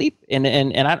go to sleep. And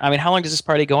I mean, how long does this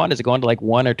party go on? Does it go on to like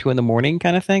 1 or 2 in the morning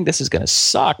kind of thing? This is going to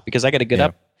suck because I got to get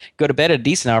up, go to bed at a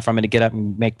decent hour if I'm going to get up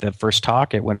and make the first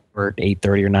talk at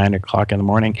 8:30 or 9 o'clock in the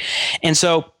morning. And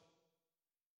so,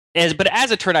 but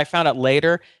as it turned, I found out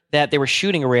later that they were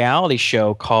shooting a reality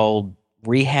show called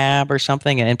Rehab or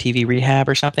something, an MTV Rehab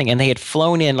or something, and they had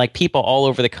flown in, like people all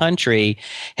over the country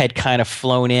had kind of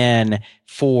flown in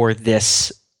for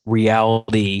this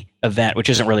reality event, which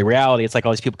isn't really reality. It's like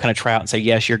all these people kind of try out and say,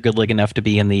 yes, you're good looking enough to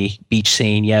be in the beach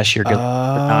scene. Yes, you're good.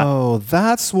 Oh,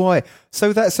 that's why.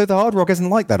 So the Hard Rock isn't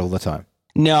like that all the time.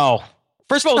 No.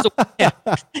 First of all,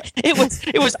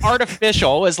 it was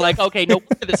artificial. It was like, okay, no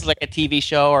wonder this is like a TV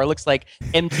show, or it looks like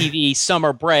MTV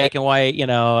Summer Break, and why,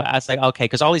 I was like, okay,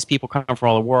 because all these people come from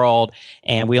all the world,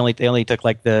 and they only took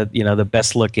like the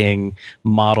best looking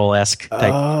model-esque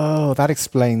type. Oh, that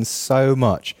explains so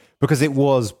much, because it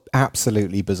was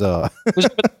absolutely bizarre. It was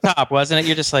over the top, wasn't it?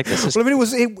 You're just like, this is. Well, I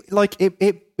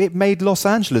mean, it made Los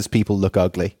Angeles people look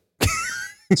ugly.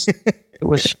 It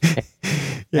was.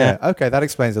 Yeah. Okay, that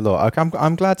explains a lot. Okay,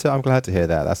 I'm glad to hear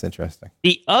that. That's interesting.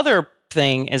 The other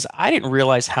thing is, I didn't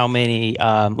realize how many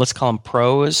let's call them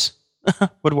pros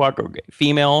would walk,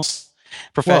 females,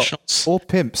 professionals, or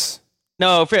pimps.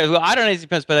 No, I don't know if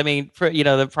pimps, but I mean,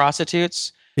 the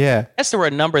prostitutes. Yeah, I guess there were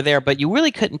a number there, but you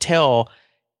really couldn't tell.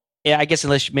 Yeah, I guess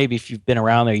unless maybe if you've been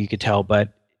around there, you could tell.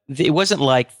 But it wasn't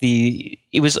like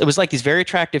it was like these very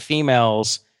attractive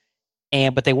females.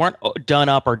 But they weren't done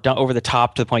up or done over the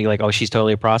top to the point you're like, oh, she's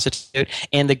totally a prostitute.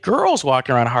 And the girls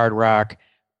walking around Hard Rock,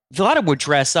 a lot of them would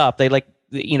dress up. They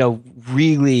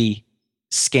really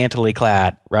scantily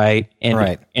clad, right?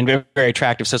 And very, very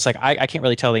attractive. So it's like I can't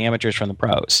really tell the amateurs from the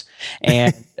pros.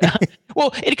 And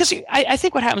well, because I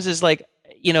think what happens is like,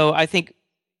 I think.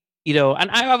 And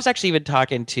I was actually even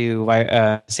talking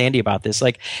to Sandy about this.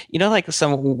 Like, like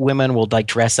some women will like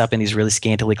dress up in these really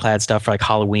scantily clad stuff for like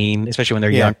Halloween, especially when they're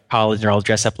young, college, and they're all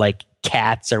dressed up like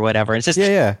cats or whatever. And it's just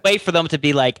a way for them to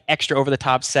be like extra over the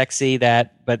top sexy,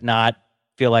 but not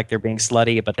feel like they're being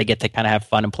slutty, but they get to kind of have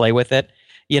fun and play with it.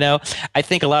 I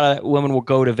think a lot of women will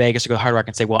go to Vegas or go to Hard Rock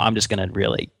and say, well, I'm just going to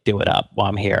really do it up while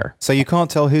I'm here. So you can't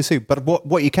tell who's who. But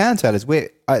what you can tell is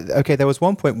there was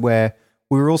one point where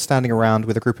we were all standing around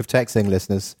with a group of texting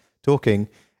listeners talking,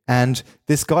 and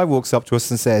this guy walks up to us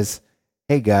and says,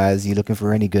 "Hey guys, you looking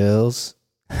for any girls?"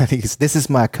 And he goes, "This is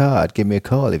my card. Give me a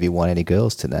call if you want any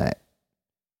girls tonight."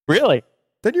 Really?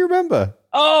 Don't you remember?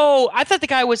 Oh, I thought the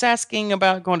guy was asking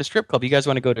about going to strip club. You guys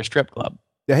want to go to a strip club?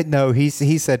 No, he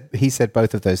said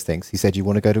both of those things. He said, "You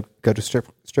want to go to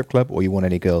strip club, or you want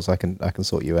any girls? I can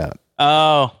sort you out."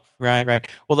 Oh, right.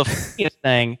 Well, the funniest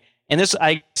thing. And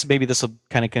maybe this will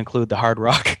kind of conclude the Hard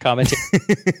Rock commentary.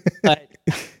 But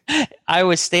I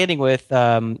was standing with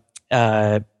Peldy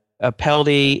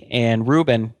and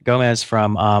Ruben Gomez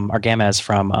from Gamez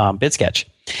from BidSketch,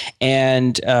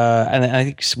 and I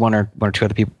think one or two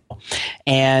other people,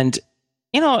 and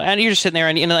and you're just sitting there,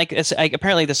 and like it's like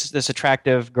apparently this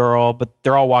attractive girl, but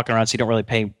they're all walking around, so you don't really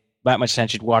pay that much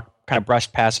attention. You walk kind of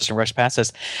brush past us and rush past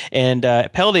us, and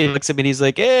Peldy looks at me and he's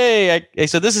like, "Hey,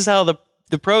 so this is how the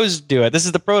pros do it. This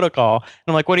is the protocol." And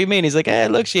I'm like, "What do you mean?" He's like, "Hey,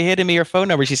 look, she handed me your phone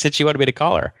number. She said she wanted me to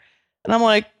call her." And I'm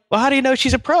like, "Well, how do you know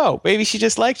she's a pro? Maybe she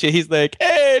just likes you." He's like,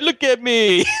 "Hey, look at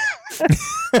me."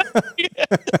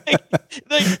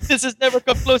 like, this has never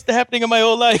come close to happening in my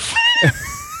whole life.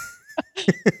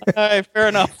 All right, fair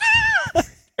enough.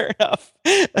 Fair enough.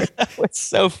 That was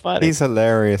so funny. He's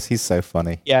hilarious. He's so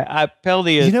funny. Yeah,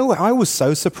 Peldy is. I was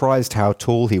so surprised how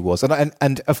tall he was,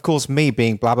 and of course, me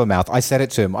being blabbermouth, I said it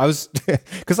to him. I was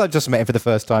because I just met him for the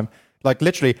first time. Like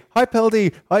literally, "Hi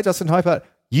Peldy, hi Dustin, hi Pat.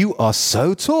 You are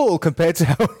so tall compared to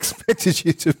how I expected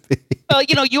you to be." Well,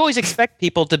 you always expect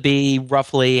people to be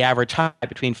roughly average height,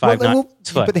 between 5'9" and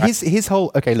 6 foot. But his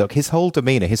whole his whole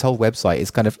demeanor, his whole website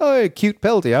is kind of, "Oh, cute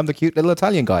Peldy, I'm the cute little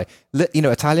Italian guy."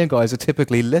 Italian guys are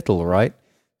typically little, right?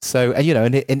 So,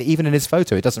 and and even in his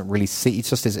photo, it doesn't really see. It's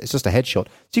just a headshot.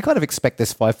 So you kind of expect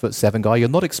this 5'7" guy. You're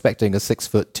not expecting a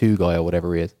 6'2" guy or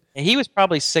whatever he is. He was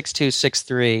probably 6'2",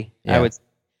 6'3". Yeah. I would.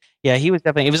 Yeah, he was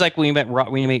definitely. It was like when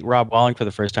you meet Rob Walling for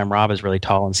the first time. Rob is really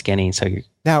tall and skinny. So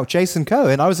now Jason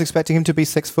Cohen, I was expecting him to be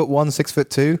 6'1",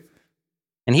 6'2",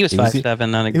 and he was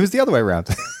 5'7". It was the other way around.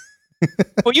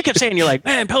 Well, you kept saying you're like,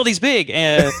 man, Peldy's big,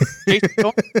 and Jason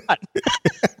Cohen's not.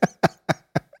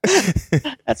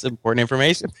 That's important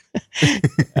information.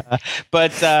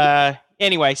 But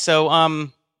anyway, so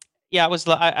yeah, it was.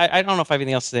 I don't know if I have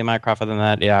anything else to say, Mycroft, other than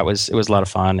that. Yeah, it was a lot of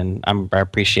fun, and I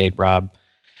appreciate Rob,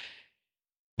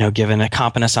 giving a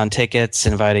comping us on tickets,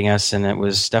 inviting us, and it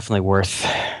was definitely worth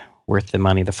the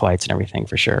money, the flights, and everything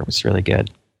for sure. It was really good.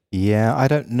 Yeah, I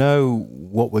don't know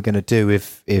what we're going to do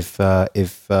if we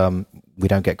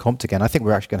don't get comped again. I think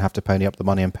we're actually going to have to pony up the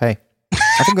money and pay.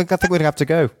 I think we're going to have to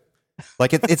go.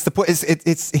 Like it's the point.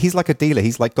 It's he's like a dealer.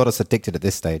 He's like got us addicted at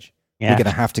this stage. Yeah. We're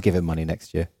going to have to give him money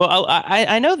next year. Well,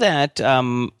 I know that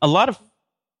a lot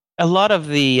of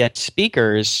the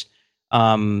speakers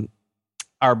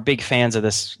are big fans of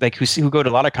this. Like who go to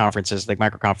a lot of conferences. Like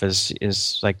MicroConf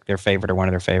is like their favorite or one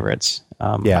of their favorites.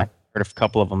 Yeah. I heard a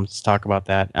couple of them talk about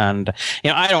that, and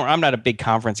I'm not a big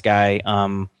conference guy,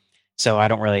 so I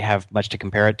don't really have much to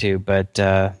compare it to. But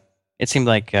it seemed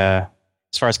like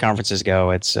as far as conferences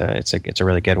go, it's a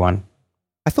really good one.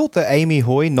 I thought that Amy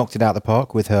Hoy knocked it out of the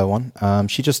park with her one.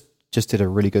 She just did a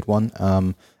really good one,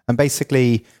 and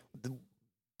basically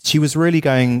she was really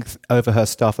going over her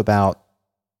stuff about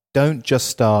don't just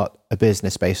start a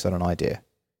business based on an idea.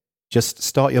 Just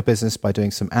start your business by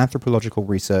doing some anthropological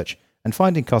research and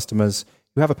finding customers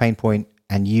who have a pain point,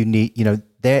 and you need,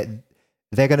 they're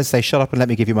going to say, "Shut up and let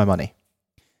me give you my money."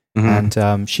 Mm-hmm.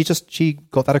 And she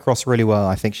got that across really well.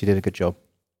 I think she did a good job.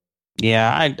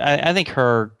 Yeah, I think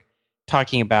her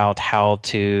talking about how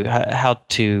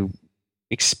to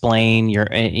explain your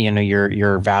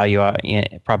value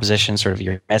proposition, sort of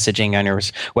your messaging on your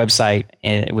website,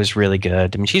 it was really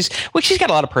good. I mean, she's got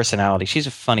a lot of personality. She's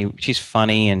funny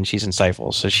and she's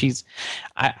insightful. So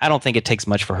I don't think it takes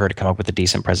much for her to come up with a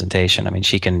decent presentation. I mean,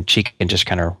 she can just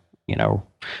kind of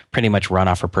pretty much run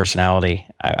off her personality,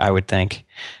 I would think.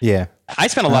 Yeah. I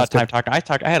spent a lot of time talking.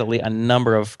 I had a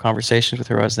number of conversations with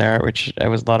her when I was there, which it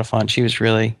was a lot of fun. She's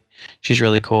really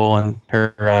cool. And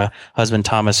her husband,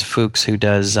 Thomas Fuchs, who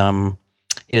does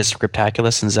he does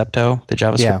Scriptaculous and Zepto, the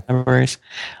JavaScript libraries.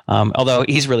 Although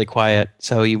he's really quiet.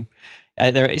 So you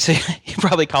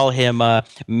probably call him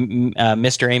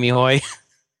Mr. Amy Hoy.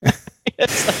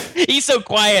 He's so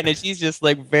quiet, and she's just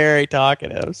like very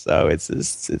talkative. So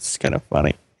it's kind of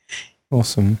funny.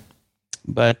 Awesome.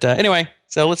 But anyway,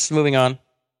 so let's moving on.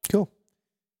 Cool.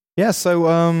 Yeah.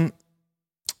 So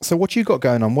what you got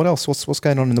going on? What else? What's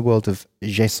going on in the world of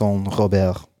Jason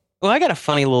Robert? Well, I got a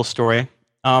funny little story.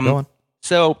 Go on.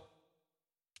 So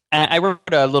I wrote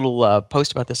a little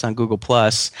post about this on Google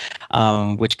Plus,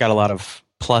 which got a lot of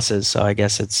pluses. So I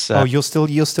guess it's. You're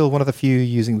still one of the few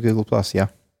using Google Plus, yeah.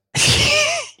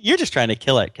 You're just trying to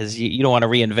kill it because you don't want to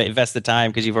reinvest the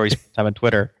time because you've already spent time on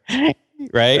Twitter,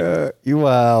 right?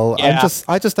 Yeah.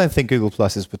 I just don't think Google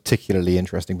Plus is particularly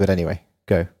interesting. But anyway,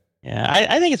 go. Yeah,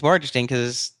 I think it's more interesting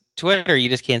because Twitter, you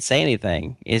just can't say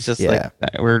anything. It's just like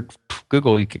we're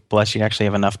Google. Plus, you actually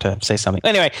have enough to say something.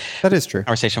 Anyway, that is true.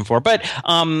 Conversation 4, but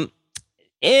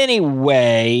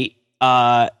anyway,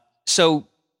 so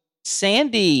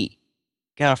Sandy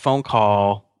got a phone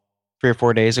call 3 or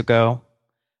 4 days ago.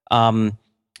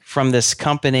 From this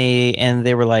company, and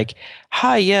they were like,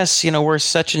 "Hi, yes, we're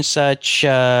such and such.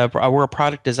 We're a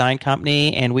product design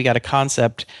company, and we got a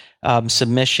concept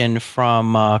submission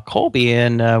from Colby,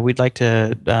 and we'd like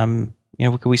to,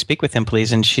 could we speak with him,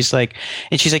 please?" And she's like,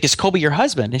 "Is Colby your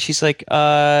husband?" And she's like,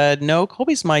 "No,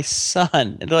 Colby's my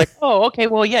son." And they're like, "Oh, okay,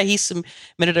 well, yeah, he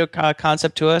submitted a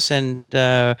concept to us, and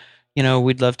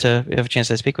we'd love to have a chance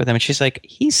to speak with him." And she's like,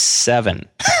 "He's 7."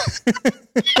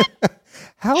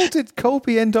 How did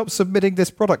Colby end up submitting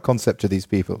this product concept to these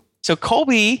people? So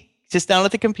Colby sits down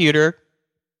at the computer,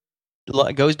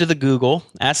 goes to the Google,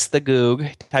 asks the Goog,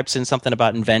 types in something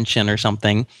about invention or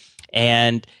something,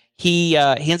 and he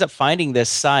ends up finding this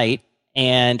site,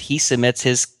 and he submits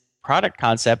his product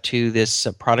concept to this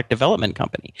product development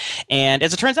company. And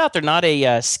as it turns out, they're not a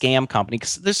scam company,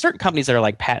 because there's certain companies that are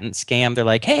like patent scam. They're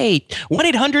like, "Hey,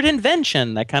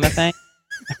 1-800-INVENTION," that kind of thing.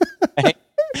 Right?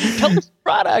 Tell us the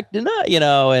product, and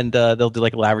they'll do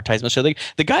like a little advertisement. So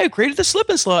the guy who created the slip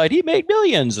and slide, he made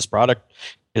millions. This product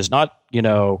is not,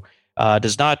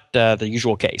 does not the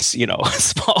usual case,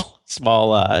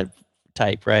 small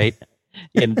type, right?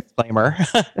 In disclaimer,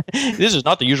 this is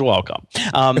not the usual outcome.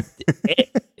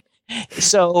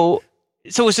 So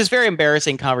it was this very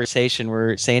embarrassing conversation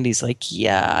where Sandy's like,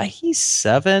 "Yeah, he's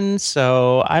 7,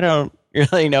 so I don't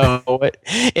really know what."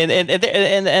 And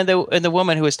the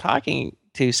woman who was talking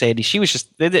to Sandy, she was just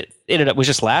ended up was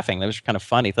just laughing. That was kind of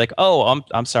funny. Like, "Oh,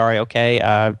 I'm sorry. Okay,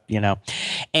 and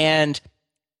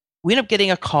we ended up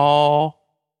getting a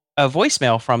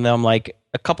voicemail from them like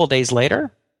a couple days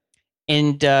later,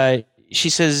 and she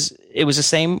says it was the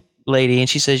same lady, and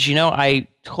she says, I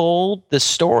told the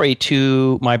story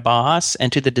to my boss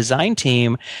and to the design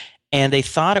team, and they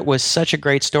thought it was such a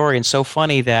great story and so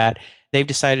funny that they've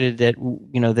decided that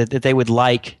that they would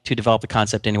like to develop the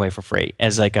concept anyway for free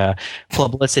as like a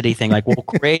publicity thing. Like, we'll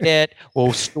create it, we'll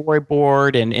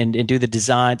storyboard and do the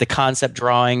design, the concept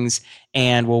drawings,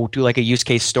 and we'll do like a use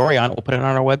case story on it. We'll put it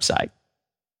on our website.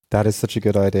 That is such a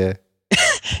good idea.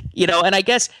 And I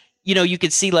guess you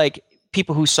could see like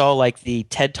people who saw like the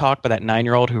TED Talk by that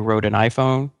 9-year-old who wrote an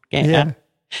iPhone game. Yeah.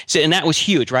 So, and that was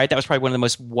huge, right? That was probably one of the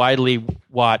most widely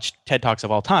watched TED Talks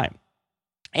of all time.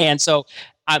 And so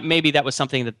maybe that was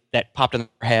something that popped in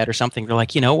their head or something. They're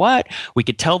like, you know what? We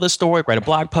could tell this story, write a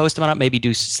blog post about it,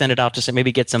 maybe send it out to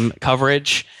maybe get some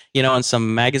coverage, in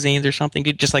some magazines or something.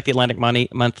 Just like the Atlantic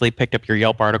Monthly picked up your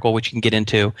Yelp article, which you can get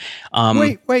into.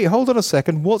 Wait, hold on a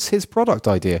second. What's his product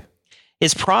idea?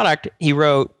 His product he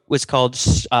wrote was called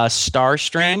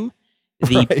Starstream,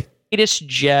 the greatest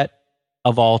jet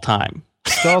of all time.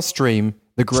 Starstream,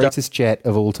 the greatest jet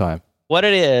of all time. What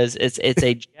it is, it's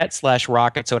a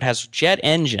jet/rocket, so it has jet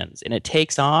engines, and it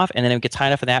takes off, and then it gets high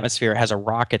enough in the atmosphere, it has a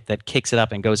rocket that kicks it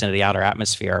up and goes into the outer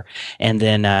atmosphere, and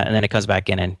then it comes back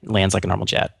in and lands like a normal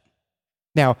jet.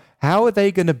 Now, how are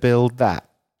they going to build that?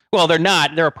 Well, they're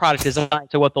not. They're a product design.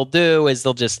 So what they'll do is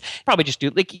they'll probably just do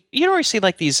like you always see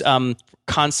like these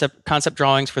concept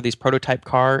drawings for these prototype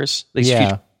cars, these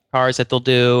future cars that they'll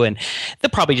do, and they'll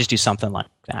probably just do something like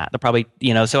that. They'll probably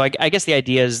So I guess the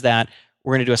idea is that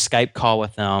we're going to do a Skype call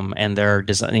with them, and they're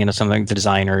some of the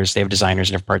designers. They have designers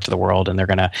in different parts of the world, and they're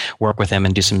going to work with them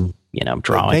and do some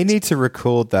drawings. They need to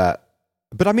record that.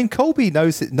 But I mean, Colby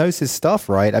knows his stuff,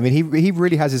 right? I mean, he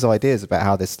really has his ideas about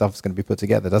how this stuff is going to be put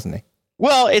together, doesn't he?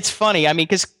 Well, it's funny. I mean,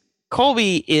 because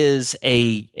Colby is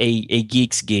a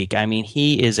geek's geek. I mean,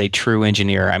 he is a true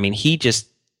engineer. I mean,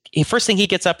 first thing he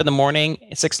gets up in the morning,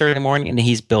 6:30 in the morning, and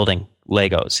he's building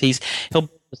Legos. He'll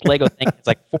build this Lego thing. It's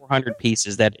like 400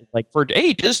 pieces that like for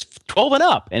just 12 and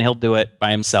up, and he'll do it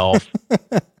by himself.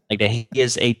 Like he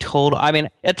is a total. I mean,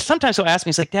 sometimes he'll ask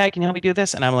me, he's like, "Dad, can you help me do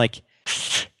this?" And I'm like,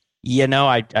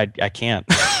 I can't.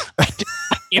 I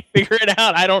can't figure it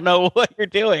out. I don't know what you're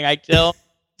doing. It's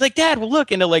like, Dad, well,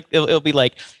 look, and it'll be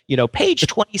like, page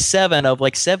 27 of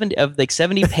like 70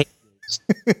 pages.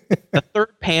 The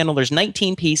third panel, there's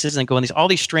 19 pieces and going all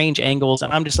these strange angles,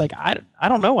 and I'm just like, I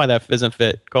don't know why that doesn't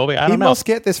fit, Colby. I don't know. He must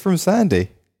get this from Sandy.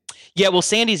 Yeah, well,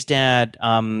 Sandy's dad,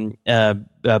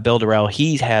 Bill Durrell,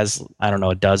 he has, I don't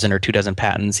know, a dozen or 24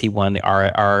 patents. He won the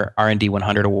R&D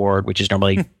 100 award, which is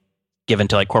normally given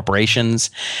to like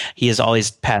corporations. He has all these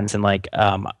patents in like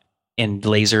in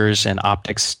lasers and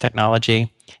optics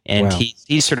technology, and wow.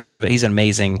 he's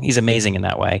amazing. He's amazing in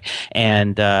that way,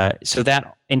 and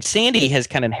and Sandy has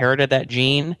kind of inherited that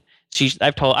gene.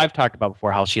 I've talked about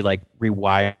before how she like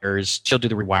rewires. She'll do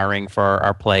the rewiring for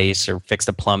our place, or fix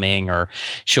the plumbing, or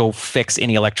she'll fix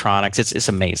any electronics. It's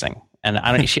amazing, and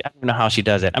I don't know how she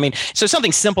does it. I mean, so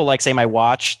something simple like say my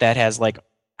watch that has like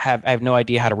I have no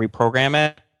idea how to reprogram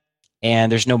it,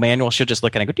 and there's no manual. She'll just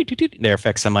look at it and go doo, doo, doo, there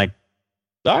fix. I'm like,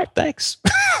 all right, thanks.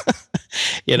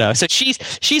 So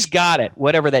she's got it.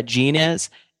 Whatever that gene is,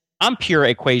 I'm pure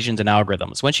equations and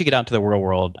algorithms. Once you get out into the real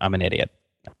world, I'm an idiot.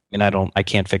 And I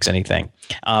can't fix anything.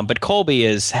 But Colby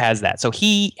has that. So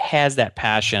he has that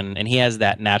passion and he has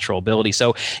that natural ability.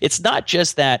 So it's not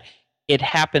just that it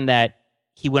happened that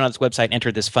he went on his website and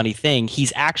entered this funny thing.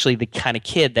 He's actually the kind of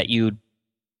kid that you'd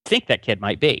think that kid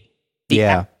might be. He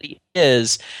actually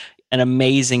is an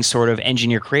amazing sort of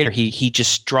engineer creator. He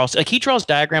just draws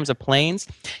diagrams of planes.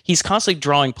 He's constantly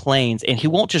drawing planes, and he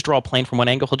won't just draw a plane from one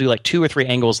angle. He'll do like 2 or 3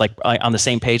 angles like on the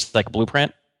same page, like a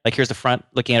blueprint. Like here's the front,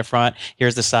 looking at the front.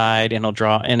 Here's the side, and he'll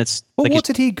draw. And it's. Well, like what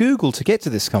did he Google to get to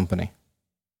this company?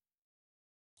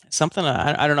 Something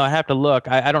I don't know. I have to look.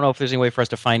 I don't know if there's any way for us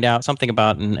to find out something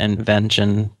about an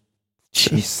invention.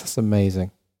 Jeez, that's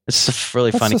amazing. It's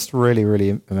really funny. That's just really,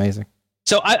 really amazing.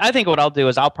 So I think what I'll do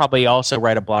is I'll probably also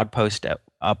write a blog post up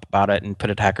about it and put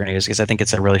it to Hacker News because I think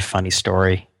it's a really funny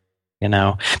story.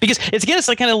 Because it's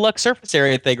like kind of luck surface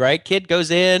area thing, right? Kid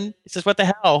goes in, he says, "What the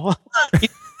hell?"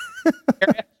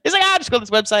 He's like, "I'll just go to this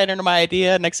website, enter my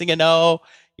idea." Next thing you know,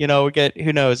 we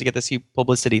get this huge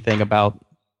publicity thing about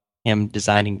him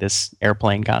designing this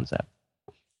airplane concept.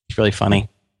 It's really funny.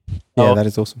 Yeah, that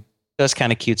is awesome. That's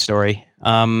kind of cute story.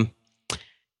 Anyway,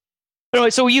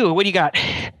 so what do you got?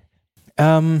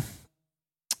 I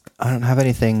don't have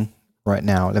anything right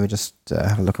now. Let me just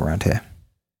have a look around here.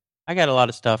 I got a lot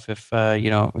of stuff if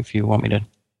you want me to.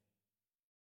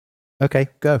 Okay,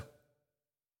 go.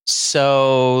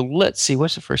 So let's see.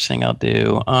 What's the first thing I'll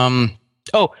do? While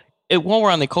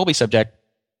we're on the Colby subject,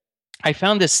 I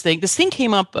found this thing. This thing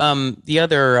came up the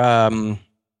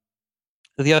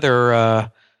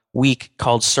other week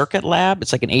called Circuit Lab.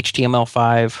 It's like an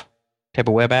HTML5 type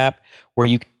of web app where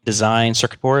you can design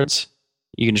circuit boards.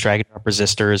 You can just drag and drop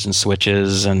resistors and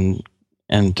switches and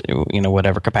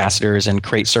whatever capacitors and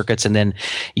create circuits, and then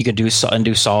you can do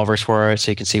solvers for it,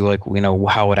 so you can see how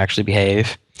it would actually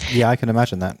behave. Yeah, I can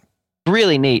imagine that.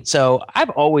 Really neat. So I've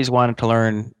always wanted to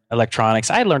learn electronics.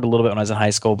 I learned a little bit when I was in high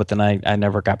school, but then I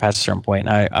never got past a certain point.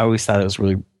 And I always thought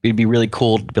it'd be really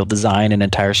cool to design an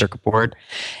entire circuit board.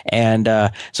 And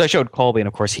so I showed Colby, and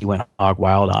of course he went hog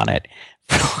wild on it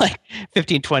for like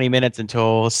 15, 20 minutes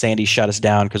until Sandy shut us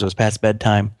down because it was past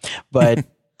bedtime. But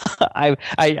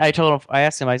I told him, I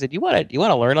asked him, I said, you want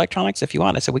to learn electronics? If you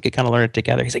want, I said, we could kind of learn it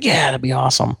together. He's like, yeah, that'd be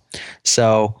awesome.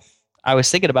 So I was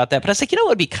thinking about that, but I was like, what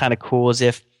would be kind of cool is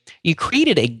if you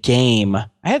created a game. I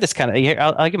had this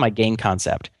I'll give my game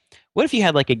concept. What if you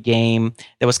had like a game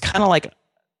that was kind of like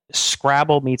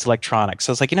Scrabble meets electronics?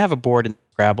 So it's like, have a board in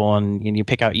Scrabble and you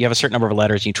have a certain number of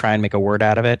letters and you try and make a word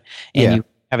out of it. And you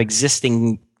have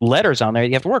existing letters on there that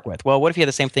you have to work with. Well, what if you had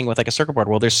the same thing with like a circuit board?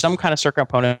 Well, there's some kind of circuit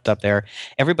component up there.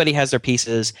 Everybody has their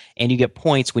pieces, and you get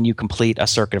points when you complete a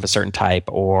circuit of a certain type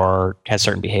or has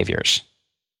certain behaviors.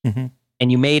 Mm-hmm.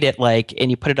 And you made it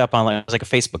and you put it up on it was like a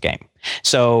Facebook game.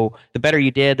 So the better you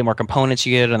did, the more components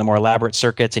you get and the more elaborate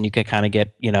circuits, and you could kind of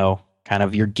get, kind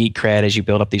of your geek cred as you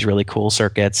build up these really cool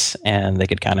circuits, and they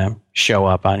could kind of show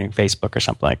up on your Facebook or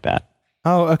something like that.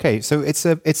 Oh, okay. So it's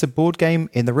a board game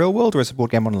in the real world, or it's a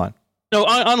board game online? No,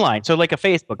 online. So like a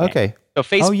Facebook game. Okay. So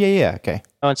Facebook. Oh, yeah. Okay.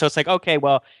 And so it's like, okay,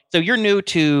 well, so you're new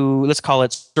to, let's call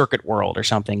it Circuit World or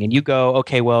something. And you go,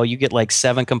 okay, well, you get like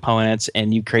 7 components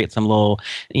and you create some little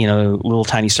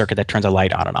tiny circuit that turns a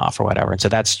light on and off or whatever. And so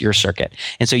that's your circuit.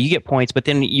 And so you get points, but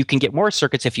then you can get more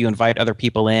circuits if you invite other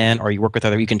people in or you work with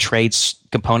you can trade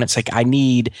components. Like I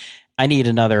need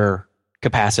another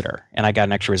capacitor and I got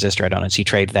an extra resistor. I don't know. So you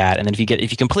trade that. And then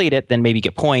if you complete it, then maybe you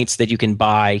get points that you can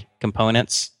buy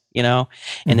components, and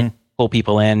then pull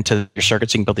people into your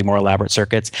circuits so you can build the more elaborate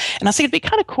circuits. And I was thinking it'd be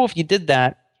kind of cool if you did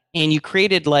that and you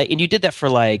created and you did that for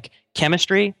like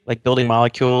chemistry, like building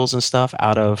molecules and stuff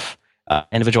out of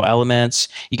individual elements.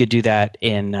 You could do that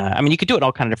in, you could do it in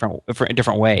all kind of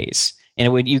different ways.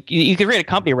 And you could create a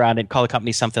company around it and call the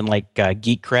company something like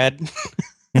Geek Cred.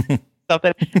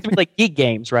 Something like geek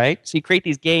games, right? So you create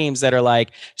these games that are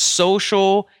like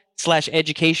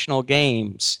social/educational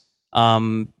games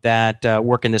that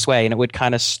work in this way, and it would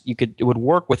it would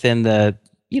work within the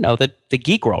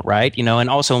geek world, right? And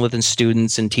also within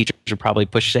students and teachers would probably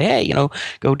push, say, hey,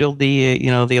 go build the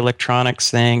the electronics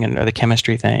thing or the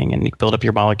chemistry thing, and you build up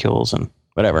your molecules and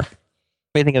whatever. What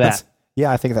do you think of that?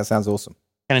 Yeah, I think that sounds awesome.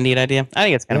 Kind of neat idea. I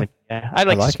think it's kind of I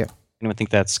like it. I would think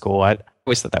that's cool. I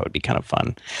always thought that would be kind of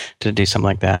fun to do something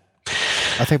like that.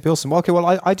 I think it'd be awesome. Okay,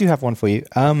 well, I do have one for you.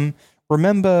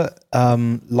 Remember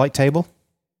Light Table?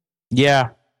 Yeah.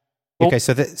 Okay,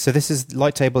 so this is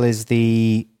Light Table is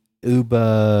the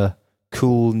uber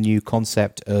cool new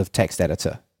concept of text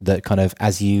editor that kind of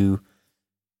as you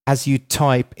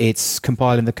type, it's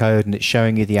compiling the code and it's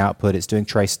showing you the output. It's doing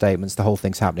trace statements. The whole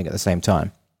thing's happening at the same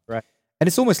time. Right. And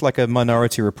it's almost like a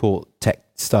Minority Report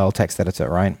style text editor,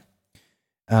 right?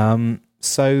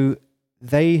 So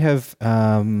they have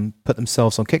put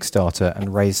themselves on Kickstarter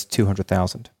and raised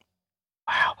 $200,000.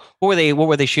 Wow. What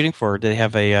were they shooting for? Did they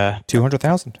have a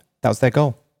 200,000? That was their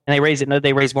goal. And they raised it. No,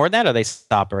 they raised more than that, or they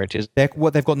stopped or just. They've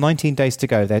got 19 days to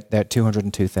go. They're at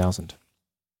 202,000.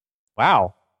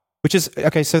 Wow. Which is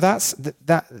okay. So that's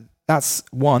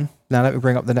one. Now let me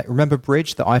bring up the next. Remember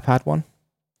Bridge, the iPad one?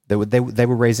 They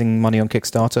were raising money on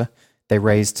Kickstarter. They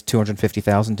raised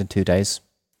 250,000 in 2 days.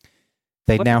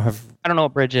 They now have. I don't know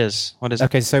what Bridge is. What is it?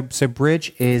 Okay, so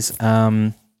Bridge is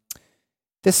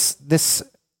this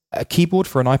a keyboard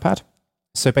for an iPad.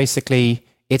 So basically,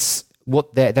 it's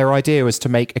what their idea was to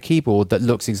make a keyboard that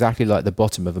looks exactly like the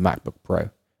bottom of a MacBook Pro,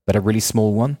 but a really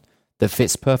small one that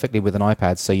fits perfectly with an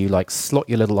iPad. So you like slot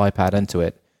your little iPad into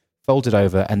it, fold it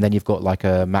over, and then you've got like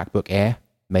a MacBook Air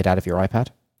made out of your iPad.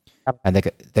 And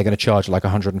they're going to charge like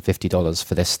 $150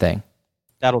 for this thing.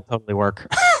 That'll totally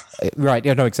work. Right?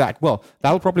 Yeah, no, exact. Well,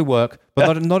 that'll probably work,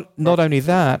 but not only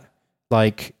that.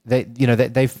 Like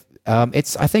they've I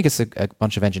think it's a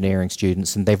bunch of engineering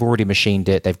students, and they've already machined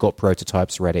it. They've got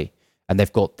prototypes ready, and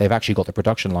they've actually got the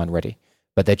production line ready.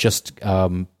 But they're just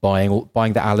buying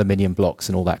the aluminium blocks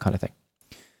and all that kind of thing.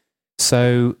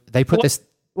 So they put this.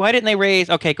 Why didn't they raise?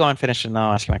 Okay, go on, finish, and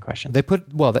I'll ask you my question. They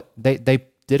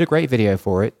did a great video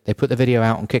for it. They put the video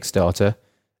out on Kickstarter,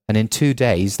 and in 2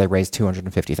 days they raised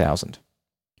 $250,000.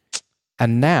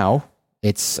 And now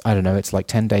it's like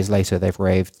 10 days later they've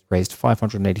raised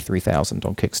 $583,000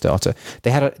 on Kickstarter.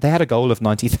 They had a goal of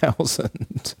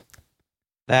 $90,000.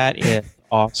 That is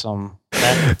awesome.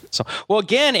 Well,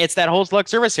 again, it's that whole select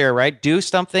service here, right? Do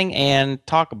something and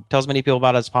tell as many people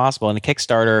about it as possible. And the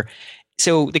Kickstarter.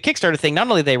 So the Kickstarter thing, not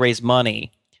only they raised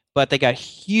money, but they got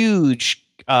huge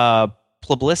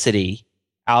publicity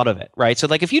out of it, right? So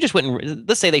like if you just went and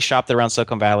let's say they shopped around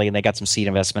Silicon Valley and they got some seed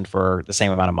investment for the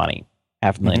same amount of money,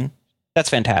 $500,000. Mm-hmm. That's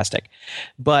fantastic.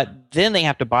 But then they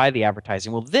have to buy the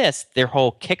advertising. Well, their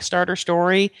whole Kickstarter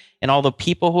story and all the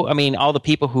people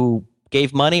who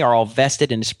gave money are all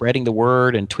vested in spreading the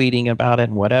word and tweeting about it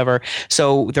and whatever.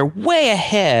 So they're way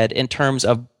ahead in terms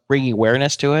of bringing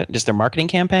awareness to it, just their marketing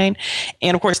campaign.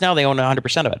 And of course, now they own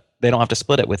 100% of it. They don't have to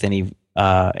split it with any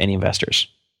investors,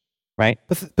 right?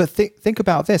 But think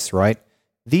about this, right?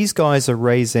 These guys are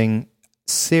raising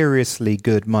seriously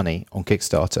good money on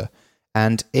Kickstarter,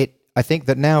 and I think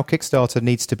that now Kickstarter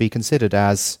needs to be considered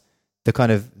as the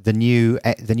kind of the new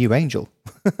angel.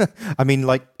 I mean,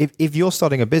 like if you're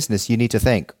starting a business, you need to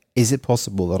think: is it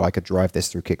possible that I could drive this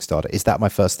through Kickstarter? Is that my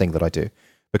first thing that I do?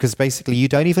 Because basically, you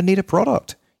don't even need a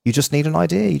product. You just need an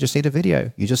idea. You just need a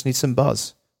video. You just need some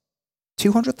buzz.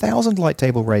 200,000 light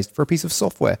table raised for a piece of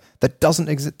software that doesn't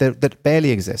exist, that barely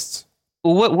exists.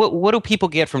 What do people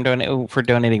get from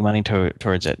donating money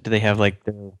towards it? Do they have like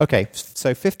Okay,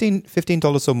 so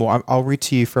 $15 or more. I'll read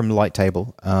to you from Light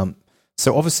Table.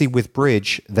 So obviously with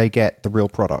Bridge, they get the real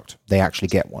product. They actually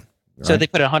get one. Right? So they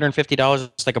put $150.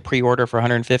 It's like a pre-order for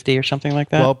 $150 or something like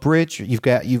that. Well, Bridge, you've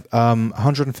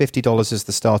 $150 is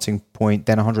the starting point,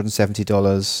 then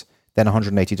 $170, then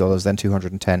 $180, then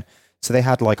 $210. So they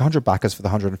had like 100 backers for the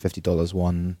 $150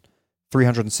 one,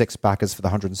 306 backers for the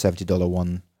 $170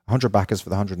 one, 100 backers for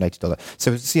the $180.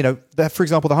 So it's, for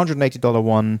example, the $180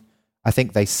 one, I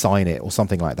think they sign it or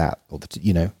something like that, or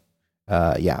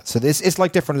So it's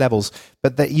like different levels,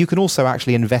 but that you can also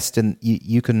actually invest in.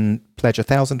 You can pledge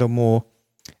 1,000 or more,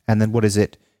 and then what is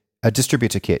it? A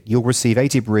distributor kit. You'll receive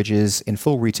 80 bridges in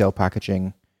full retail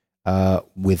packaging,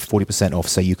 with 40% off,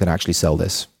 so you can actually sell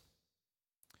this.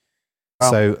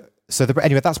 Wow. So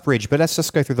anyway, that's Bridge. But let's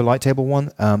just go through the Light Table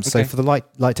one. Okay. So for the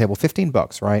Light Table,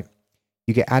 $15, right?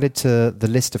 You get added to the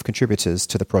list of contributors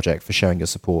to the project for showing your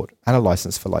support, and a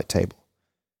license for Light Table.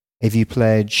 If you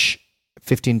pledge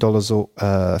 $15 or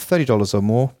 $30 or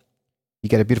more, you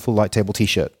get a beautiful Light Table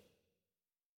T-shirt.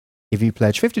 If you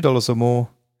pledge $50 or more,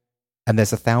 and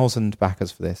there's 1,000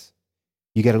 backers for this,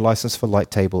 you get a license for Light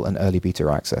Table and early beta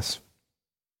access.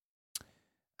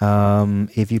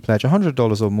 If you pledge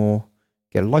 $100 or more,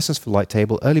 get a license for Light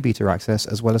Table, early beta access,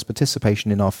 as well as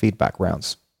participation in our feedback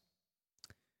rounds.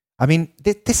 I mean,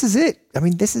 this is it.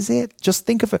 This is it. Just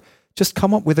think of it. Just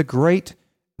come up with a great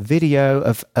video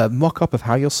of a mock-up of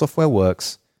how your software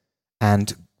works,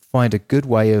 and find a good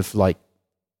way of like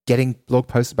getting blog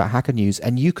posts about Hacker News,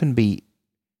 and you can be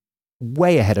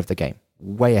way ahead of the game.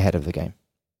 Way ahead of the game.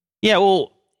 Yeah,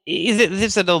 well, is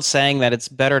it an old saying that it's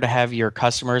better to have your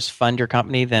customers fund your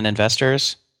company than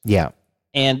investors? Yeah.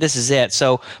 And this is it.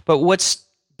 So, but what's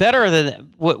better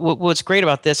than what's great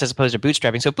about this as opposed to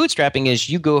bootstrapping? So bootstrapping is if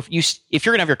you're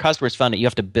going to have your customers fund it, you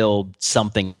have to build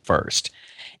something first.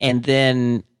 And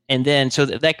then so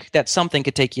that something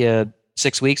could take you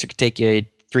 6 weeks, or could take you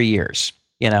 3 years,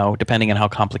 depending on how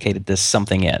complicated this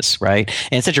something is, right?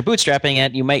 And since you're bootstrapping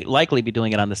it, you might likely be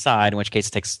doing it on the side, in which case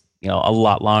it takes, a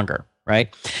lot longer,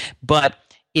 right? But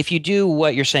if you do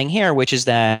what you're saying here, which is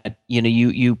that,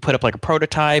 you put up like a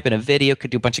prototype and a video,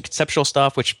 could do a bunch of conceptual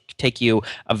stuff, which could take you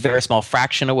a very small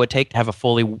fraction of what it would take to have a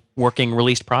fully working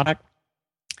released product.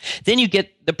 Then you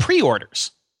get the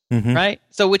pre-orders. Mm-hmm. Right?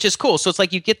 So, which is cool. So it's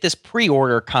like you get this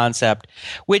pre-order concept,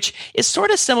 which is sort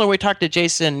of similar. We talked to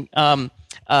Jason Cohen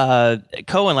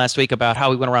last week about how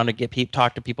we went around to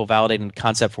talk to people validating the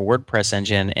concept for WordPress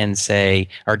engine and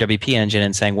or WP engine,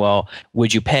 and saying, well,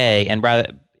 would you pay? And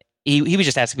rather, he was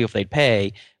just asking people if they'd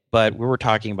pay, but we were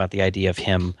talking about the idea of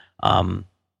him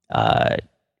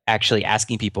actually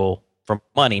asking people for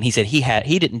money. And he said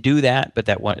he didn't do that, but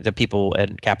that the people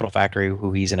at Capital Factory,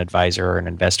 who he's an advisor or an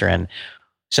investor in,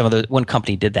 one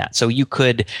company did that. So you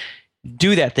could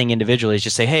do that thing individually, is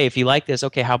just say, hey, if you like this,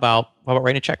 okay, how about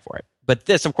writing a check for it? But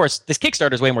this, of course, this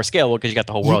Kickstarter is way more scalable because you got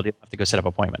the whole world. You don't have to go set up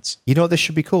appointments. You know what this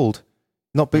should be called?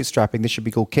 Not bootstrapping. This should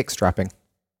be called kickstrapping.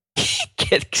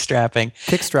 Kickstrapping.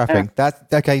 Kickstrapping.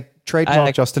 That's okay.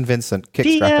 Trademark Justin Vincent.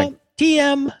 Kickstrapping.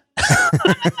 TM.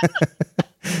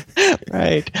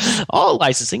 Right. All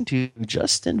licensing to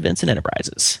Justin Vincent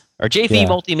Enterprises or JV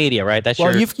Multimedia, right? That's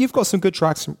you've got some good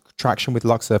traction with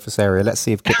Lux Surface Area. Let's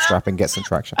see if kickstrapping gets some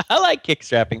traction. I like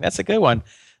kickstrapping. That's a good one.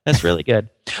 That's really good.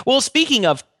 Well, speaking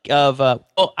of,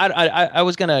 I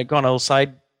was gonna go on a little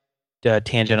side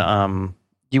tangent.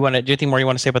 Do you anything more you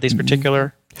want to say about these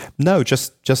particular? No,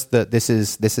 just that this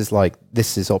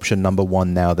is option number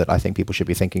one now that I think people should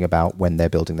be thinking about when they're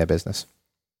building their business.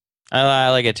 I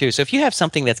like it too. So if you have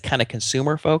something that's kind of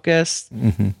consumer focused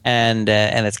and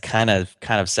it's kind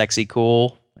of sexy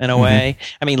cool in a way.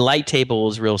 I mean, Light Table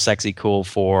is real sexy cool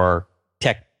for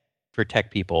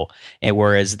tech people, and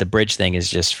whereas the Bridge thing is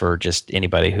just for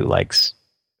anybody who likes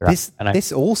this.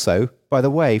 Also, by the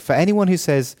way, for anyone who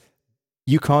says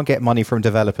you can't get money from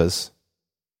developers,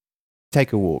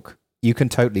 take a walk. You can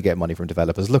totally get money from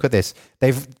developers. Look at this.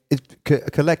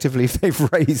 Collectively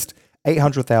they've raised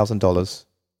 $800,000.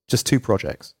 Just 2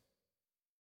 projects.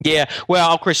 Yeah,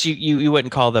 well, of course, you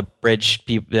wouldn't call the Bridge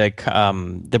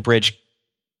the Bridge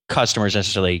customers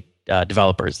necessarily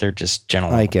developers. They're just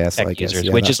general tech users,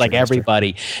 which is like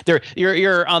everybody.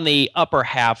 You're on the upper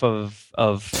half of.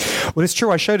 Well, it's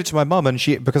true. I showed it to my mum, and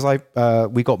because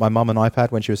we got my mum an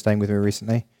iPad when she was staying with me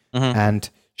recently, and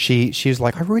she was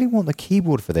like, "I really want the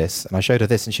keyboard for this," and I showed her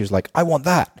this, and she was like, "I want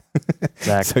that."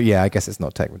 Exactly. So yeah, I guess it's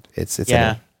not tech. It's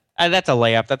yeah. That's a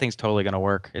layup. That thing's totally going to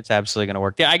work. It's absolutely going to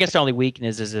work. Yeah, I guess the only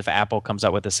weakness is if Apple comes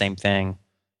up with the same thing.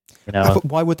 You know,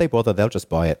 why would they bother? They'll just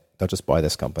buy it. They'll just buy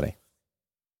this company.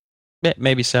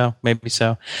 Maybe so.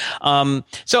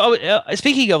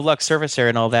 Speaking of Lux Surface Area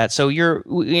and all that, so we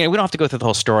don't have to go through the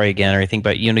whole story again or anything,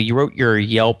 but you wrote your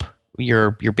Yelp,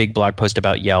 your big blog post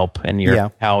about Yelp and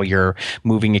how your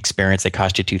moving experience that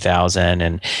cost you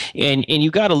 $2,000 and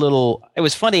you got a little. It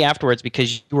was funny afterwards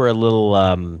because you were a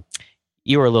little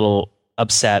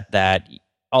upset that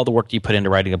all the work that you put into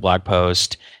writing a blog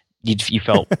post, you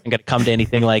felt going to come to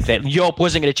anything like that. Yelp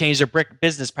wasn't going to change their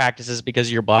business practices because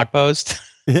of your blog post,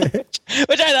 which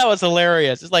I thought was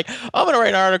hilarious. It's like, I'm going to write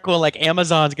an article and like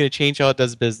Amazon's going to change how it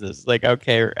does business. Like,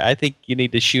 okay, I think you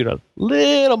need to shoot a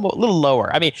little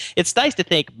lower. I mean, it's nice to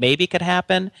think maybe it could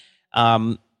happen,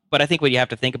 but I think what you have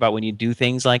to think about when you do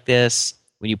things like this,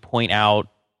 when you point out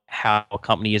how a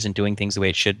company isn't doing things the way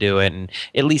it should do it, and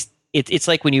at least it's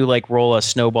like when you like roll a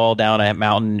snowball down a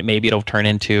mountain, maybe it'll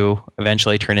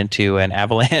eventually turn into an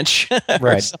avalanche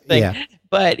or something. Yeah.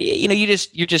 But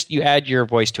you add your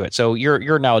voice to it. So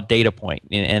you're now a data point,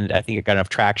 and I think it got enough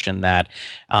traction that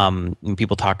when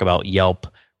people talk about Yelp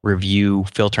review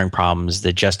filtering problems,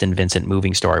 the Justin Vincent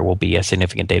moving story will be a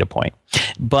significant data point.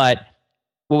 But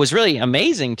what was really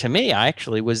amazing to me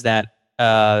actually was that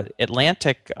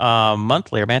Atlantic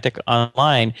Monthly or Atlantic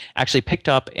Online actually picked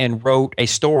up and wrote a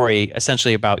story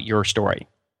essentially about your story.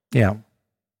 Yeah.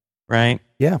 Right?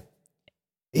 Yeah.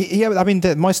 Yeah, I mean,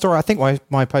 my story, I think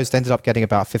my post ended up getting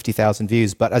about 50,000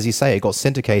 views, but as you say, it got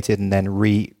syndicated and then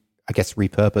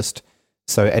repurposed.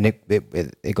 So, and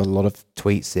it got a lot of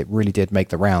tweets. It really did make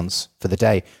the rounds for the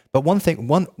day. But one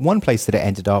place that it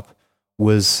ended up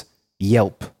was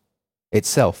Yelp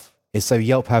itself. So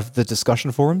Yelp have the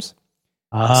discussion forums.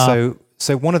 So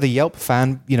one of the Yelp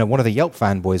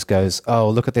fanboys goes, "Oh,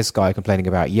 look at this guy complaining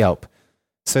about Yelp."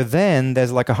 So then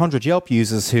there's like 100 Yelp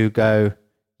users who go,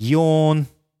 "Yawn.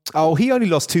 Oh, he only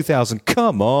lost 2,000.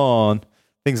 Come on."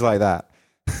 Things like that.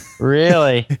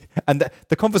 Really? And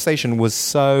the conversation was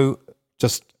so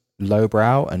just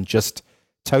lowbrow and just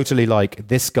totally like,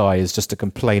 this guy is just a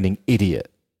complaining idiot.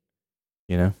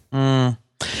 You know?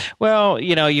 Well,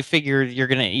 you figure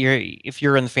if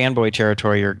you're in the fanboy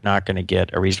territory, you're not going to get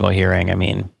a reasonable hearing. I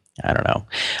mean, I don't know.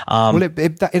 Well,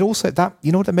 it also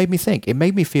you know what it made me think? It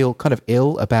made me feel kind of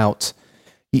ill about.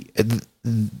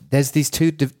 There's these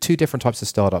two different types of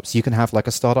startups. You can have like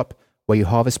a startup where you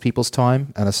harvest people's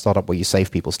time and a startup where you save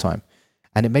people's time.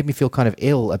 And it made me feel kind of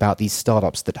ill about these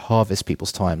startups that harvest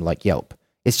people's time, like Yelp.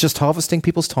 It's just harvesting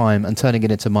people's time and turning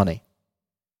it into money.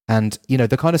 And,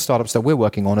 the kind of startups that we're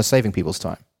working on are saving people's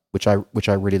time, which I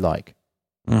really like.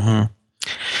 Mm-hmm.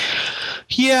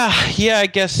 Yeah, I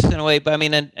guess in a way. But I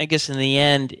mean, I guess in the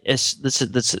end,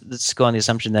 let's go on the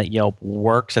assumption that Yelp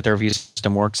works, that their review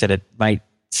system works, that it might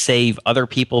save other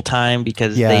people time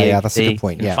because that's a good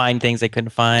point. Can find things they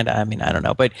couldn't find. I mean, I don't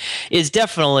know. But it's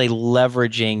definitely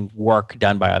leveraging work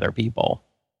done by other people.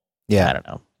 Yeah. I don't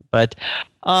know. But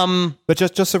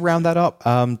just to round that up,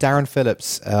 Darren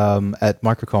Phillips at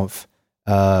MicroConf,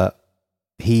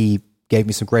 he gave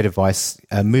me some great advice.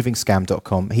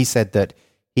 Movingscam.com. He said that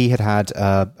he had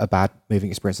a bad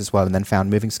moving experience as well, and then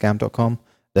found movingscam.com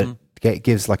that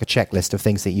gives like a checklist of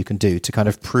things that you can do to kind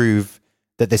of prove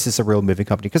that this is a real moving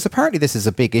company. Because apparently this is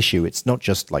a big issue. It's not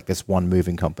just like this one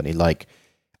moving company. Like,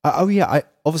 I got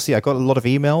a lot of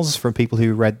emails from people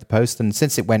who read the post, and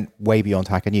since it went way beyond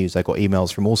Hacker News, I got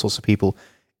emails from all sorts of people,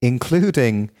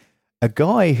 including a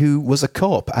guy who was a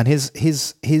cop, and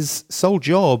his sole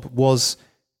job was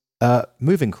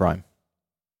moving crime.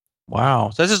 Wow!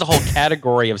 So this is a whole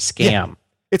category of scam. Yeah,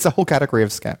 it's a whole category of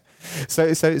scam. So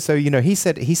he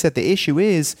said the issue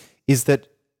is that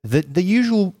the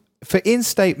usual for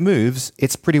in-state moves,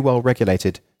 it's pretty well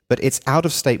regulated, but it's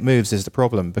out-of-state moves is the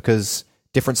problem because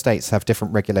different states have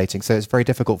different regulating, so it's very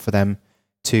difficult for them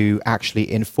to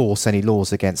actually enforce any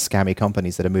laws against scammy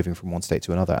companies that are moving from one state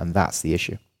to another, and that's the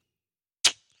issue.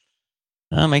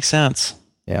 That makes sense.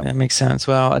 Yeah, that makes sense.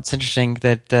 Well, it's interesting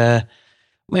that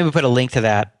maybe put a link to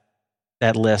that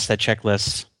list, that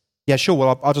checklist. Yeah, sure.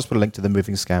 Well, I'll just put a link to the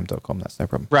movingscam.com. That's no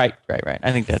problem. Right.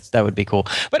 I think that would be cool.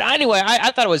 But anyway,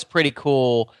 I thought it was pretty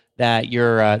cool that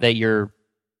your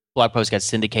blog post got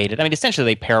syndicated. I mean, essentially,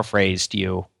 they paraphrased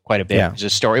you quite a bit. Yeah. The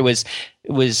story it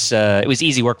was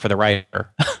easy work for the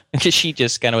writer because she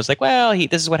just kind of was like, well,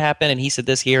 this is what happened, and he said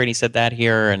this here, and he said that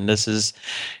here, and this is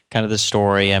kind of the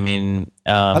story. I mean,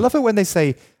 I love it when they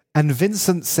say, and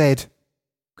Vincent said,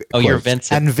 "Oh, quotes, you're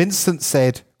Vincent," and Vincent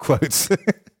said, "quotes."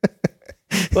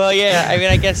 Well, yeah. I mean,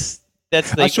 I guess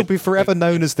that's. I shall be forever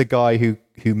known as the guy who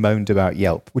moaned about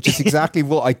Yelp, which is exactly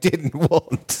what I didn't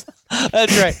want.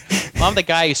 That's right. Well, I'm the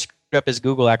guy who screwed up his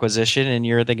Google acquisition, and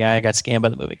you're the guy who got scammed by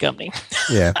the movie company.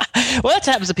 Yeah. Well, that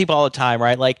happens to people all the time,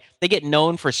 right? Like they get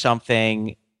known for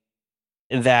something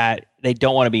that they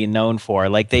don't want to be known for.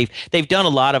 Like they've done a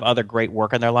lot of other great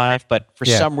work in their life, but for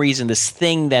some reason, this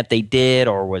thing that they did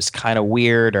or was kind of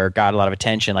weird or got a lot of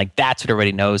attention, like that's what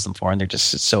everybody knows them for, and it's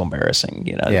so embarrassing,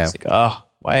 you know? Yeah. It's like, oh,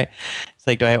 why? It's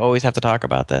like, do I always have to talk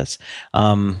about this?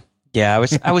 Yeah,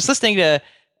 I was listening to.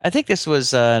 I think this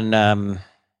was an.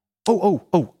 Oh!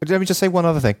 Let me just say one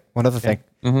other thing.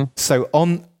 Mm-hmm. So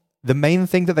on the main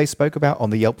thing that they spoke about on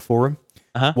the Yelp forum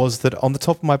was that on the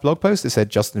top of my blog post it said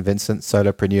Justin Vincent,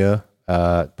 solopreneur,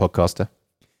 podcaster.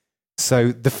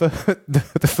 So the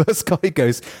first guy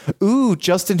goes, "Ooh,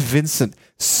 Justin Vincent,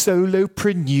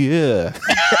 solopreneur."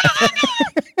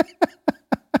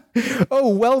 Oh,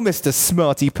 well, Mr.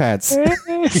 Smarty Pants.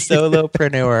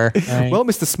 Solopreneur. Right. Well,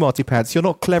 Mr. Smarty Pants, you're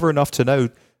not clever enough to know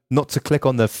not to click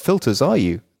on the filters, are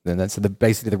you? And then so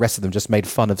basically the rest of them just made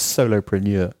fun of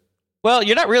solopreneur. Well,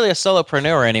 you're not really a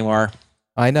solopreneur anymore.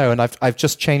 I know, and I've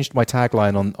just changed my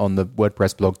tagline on the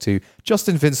WordPress blog to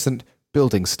Justin Vincent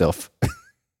building stuff.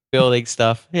 Building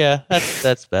stuff. Yeah,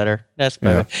 that's better. That's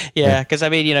better. Yeah, because I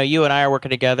mean, you and I are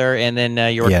working together, and then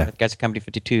you're working with guys at Company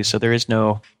 52, so there is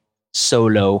no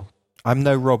solo. I'm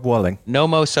no Rob Walling. No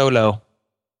mo solo.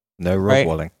 No Rob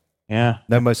Walling. Yeah.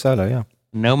 No mo solo, yeah.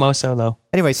 No mo solo.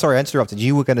 Anyway, sorry, I interrupted.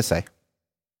 You were going to say.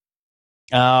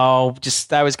 Oh,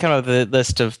 that was kind of the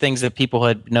list of things that people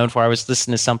had known for. I was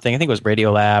listening to something. I think it was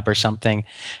Radiolab or something. It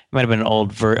might have been an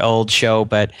old show,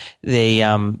 but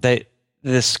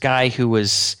this guy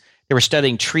they were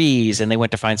studying trees, and they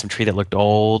went to find some tree that looked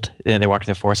old, and they walked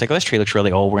in the forest like, oh, this tree looks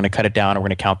really old. We're going to cut it down, and we're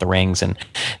going to count the rings. And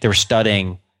they were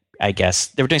studying, I guess,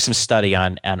 they were doing some study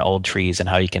on old trees and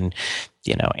how you can,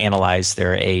 analyze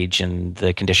their age and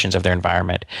the conditions of their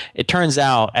environment. It turns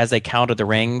out, as they counted the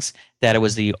rings, that it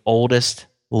was the oldest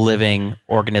living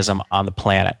organism on the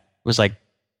planet. It was like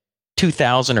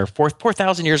 2,000 or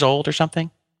 4,000 years old or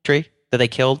something, tree that they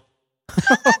killed.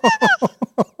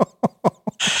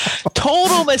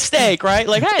 Total mistake, right?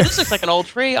 Like, hey, this looks like an old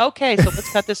tree. Okay, so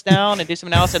let's cut this down and do some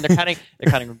analysis. And they're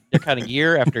cutting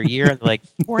year after year, and they're like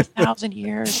 4,000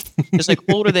 years. It's like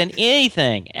older than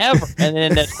anything ever. And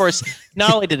then, of course,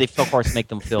 not only did they, of course, make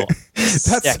them feel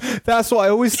that's what I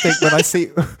always think when I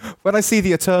see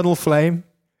the eternal flame.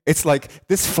 It's like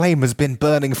this flame has been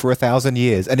burning for 1,000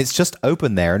 years, and it's just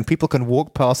open there, and people can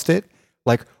walk past it.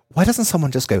 Like, why doesn't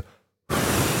someone just go,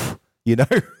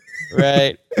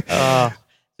 Right.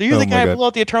 So you're the guy who blew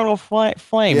out the eternal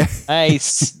flame. Yeah.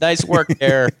 Nice work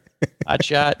there. Hot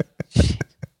shot.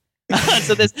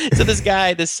 So this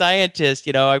guy, this scientist,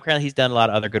 apparently he's done a lot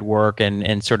of other good work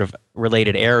in sort of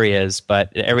related areas,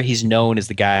 but he's known as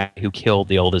the guy who killed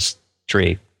the oldest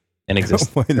tree in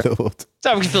existence. Oh my Lord.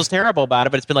 So he feels terrible about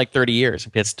it, but it's been like 30 years.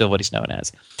 It's still what he's known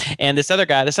as. And this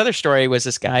other story was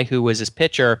this guy who was this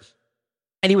pitcher,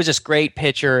 and he was this great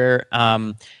pitcher.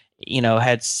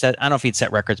 Had set, I don't know if he'd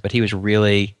set records, but he was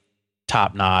really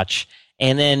top notch.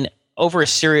 And then over a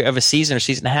season or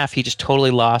season and a half, he just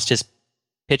totally lost his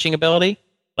pitching ability.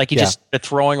 Like he just started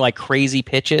throwing like crazy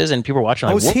pitches, and people were watching.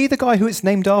 Like, is he the guy who it's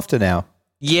named after now?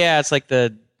 Yeah, it's like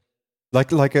the like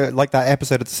that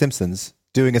episode of The Simpsons,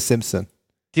 doing a Simpson.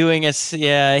 Doing a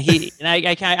he and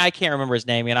I can't remember his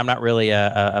name, and I'm not really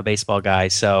a baseball guy,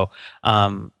 so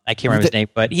I can't remember his name.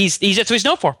 But he's that's what he's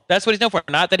known for. That's what he's known for.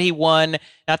 Not that he won.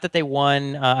 Not that they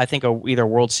won. I think either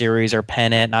World Series or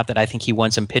pennant. Not that I think he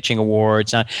won some pitching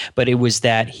awards. But it was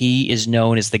that he is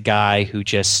known as the guy who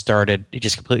just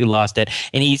completely lost it,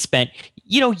 and he spent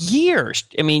years.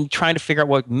 I mean, trying to figure out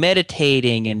what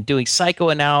meditating and doing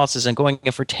psychoanalysis and going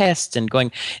in for tests and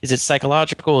going, is it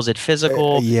psychological? Is it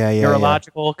physical?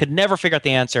 Neurological? Could never figure out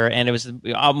the answer. And it was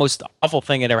the most awful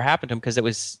thing that ever happened to him because it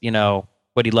was,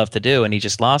 what he loved to do, and he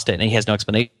just lost it, and he has no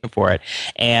explanation for it.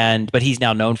 But he's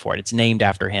now known for it. It's named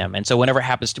after him. And so whenever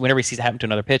he sees it happen to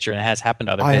another pitcher, and it has happened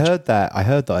to other pitchers. I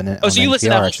heard that. So you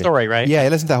listened to that whole story, right? Yeah, I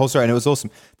listened to that whole story, and it was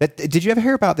awesome. Did you ever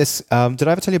hear about this? Did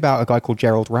I ever tell you about a guy called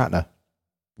Gerald Ratner?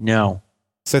 No.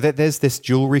 So there's this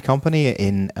jewelry company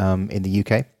in the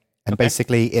UK, and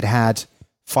basically it had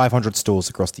 500 stores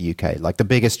across the UK, like the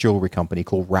biggest jewelry company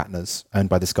called Ratner's, owned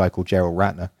by this guy called Gerald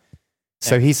Ratner.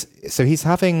 So he's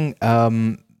having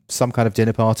some kind of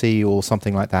dinner party or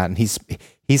something like that, and he's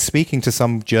speaking to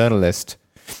some journalist,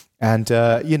 and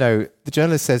the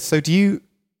journalist says, "So do you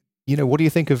what do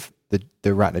you think of the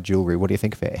Ratner jewelry? What do you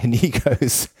think of it?" And he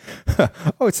goes,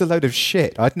 "Oh, it's a load of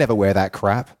shit. I'd never wear that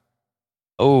crap."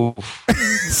 Oh.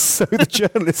 So the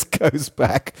journalist goes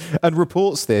back and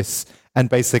reports this, and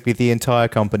basically the entire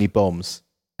company bombs,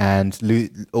 and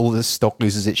all the stock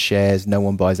loses its shares. No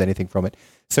one buys anything from it.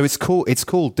 So it's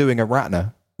called doing a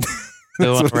Ratner.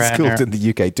 That's what it's called in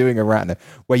the UK, doing a Ratner,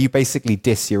 where you basically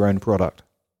diss your own product.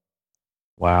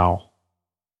 Wow.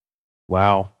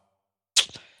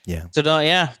 Yeah. So don't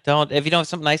if you don't have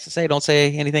something nice to say, don't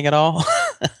say anything at all.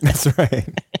 That's right.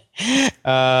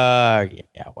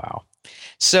 Wow.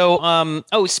 So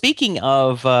speaking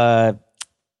of that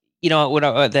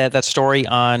story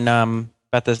on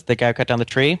about the guy who cut down the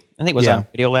tree. I think it was on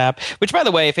Radiolab, which, by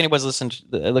the way, if anyone's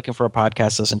looking for a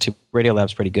podcast to listen to,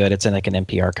 Radiolab's pretty good. It's in like an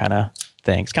NPR kind of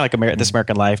thing. It's kind of like This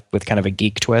American Life with kind of a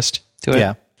geek twist to it.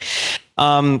 Yeah.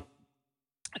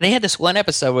 They had this one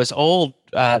episode, was old,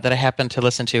 that I happened to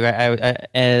listen to.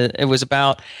 It was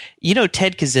about,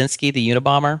 Ted Kaczynski, the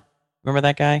Unabomber. Remember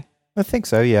that guy? I think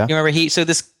so, yeah. You remember so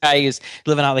this guy is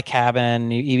living out of the cabin.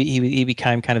 He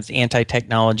became kind of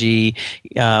anti-technology.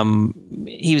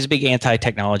 He was a big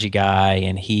anti-technology guy,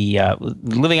 and he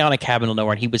living out in a cabin in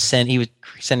nowhere. And he was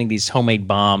sending these homemade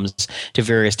bombs to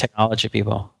various technology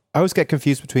people. I always get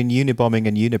confused between unibombing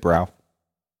and unibrow.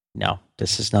 No,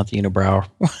 this is not the unibrow.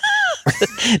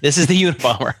 This is the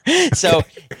Unabomber.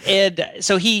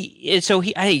 So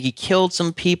he killed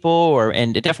some people,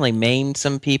 and it definitely maimed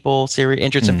some people,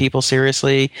 injured some people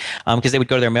seriously, because they would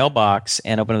go to their mailbox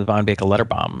and open the bomb and make a letter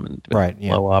bomb, and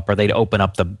blow up, or they'd open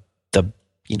up the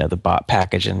bot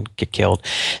package and get killed.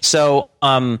 So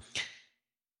not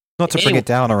to bring it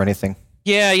down or anything.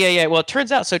 Yeah. Well, it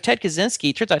turns out, Ted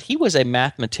Kaczynski, he was a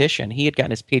mathematician. He had gotten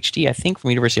his PhD, I think,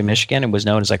 from University of Michigan, and was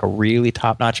known as like a really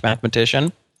top-notch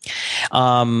mathematician.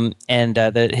 His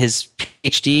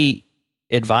PhD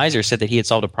advisor said that he had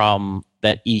solved a problem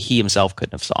that he himself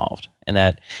couldn't have solved, and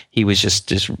that he was just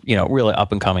this really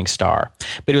up and coming star.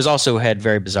 But he was also had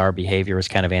very bizarre behavior, was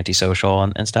kind of antisocial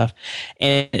and stuff.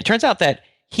 And it turns out that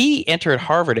he entered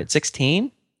Harvard at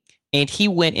 16, and he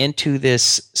went into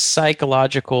this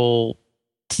psychological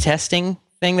testing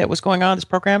thing that was going on, this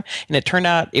program, and it turned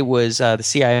out it was the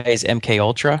CIA's MK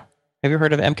Ultra. Have you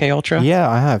heard of MK Ultra? Yeah,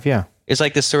 I have. Yeah. It's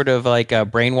like this sort of like a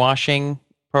brainwashing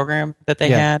program that they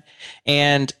had.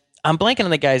 And I'm blanking on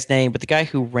the guy's name, but the guy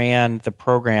who ran the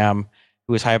program,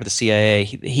 who was high up at the CIA,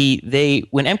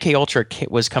 when MK Ultra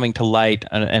was coming to light,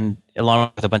 and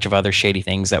along with a bunch of other shady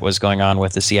things that was going on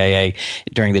with the CIA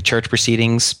during the church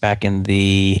proceedings back in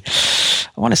the,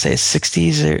 I want to say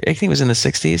 60s, or I think it was in the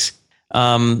 60s,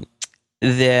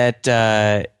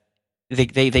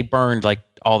 they burned like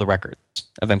all the records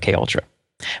of MK Ultra.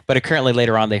 But apparently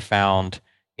later on they found,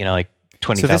 like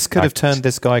 20,000. So this could have turned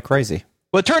this guy crazy.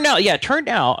 Well, it turned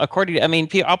out, according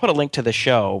to, I'll put a link to the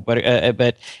show, but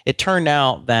it turned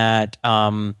out that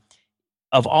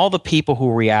of all the people who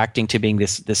were reacting to being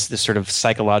this sort of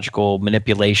psychological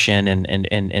manipulation and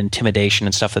intimidation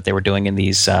and stuff that they were doing in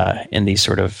these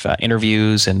sort of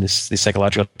interviews and this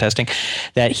psychological testing,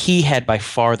 that he had by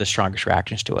far the strongest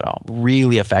reactions to it all.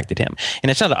 Really affected him. And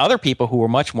it's not that other people who were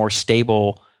much more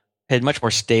stable, had much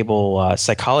more stable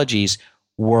psychologies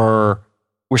were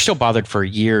still bothered for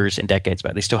years and decades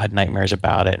about it. They still had nightmares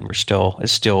about it, and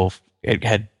it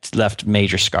had left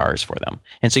major scars for them.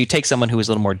 And so you take someone who is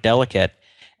a little more delicate,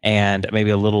 and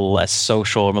maybe a little less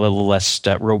social, a little less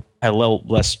a little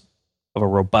less of a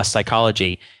robust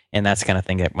psychology, and that's the kind of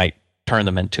thing that might turn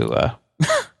them into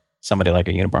somebody like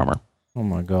a Unabomber. Oh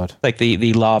my God! Like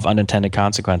the law of unintended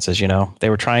consequences. They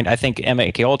were trying. I think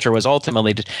MK Ultra was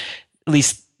ultimately, at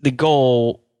least the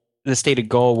goal, the stated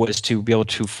goal was to be able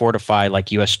to fortify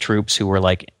like U.S. troops who were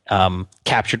like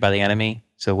captured by the enemy.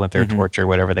 So when they're tortured,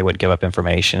 whatever, they would give up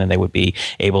information and they would be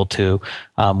able to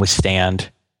withstand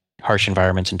harsh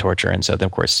environments and torture. And so then,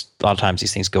 of course, a lot of times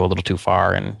these things go a little too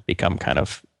far and become kind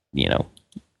of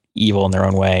evil in their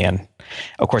own way, and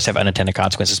of course have unintended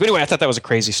consequences. But anyway, I thought that was a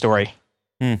crazy story.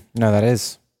 No, that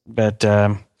is. But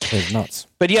it's nuts.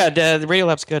 But yeah, the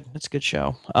Radiolab's good. It's a good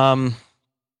show.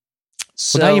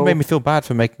 So now you made me feel bad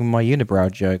for making my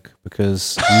unibrow joke,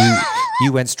 because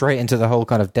you went straight into the whole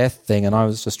kind of death thing, and I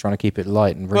was just trying to keep it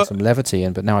light and bring some levity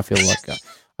in. But now I feel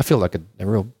like a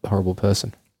real horrible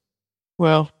person.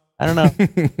 Well, I don't know.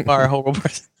 You are a horrible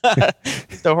person.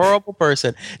 It's a horrible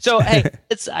person. So hey,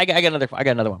 I got another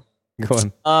one. Go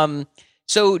on.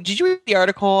 So did you read the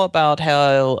article about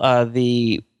how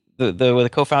the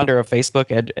co-founder of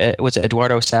Facebook, was it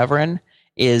Eduardo Saverin,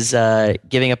 is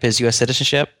giving up his U.S.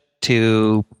 citizenship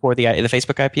for the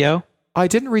Facebook IPO? I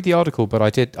didn't read the article, but I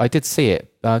did see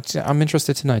it. I'm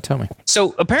interested to know. Tell me.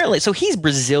 So apparently, he's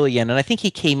Brazilian, and I think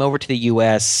he came over to the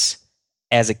U.S.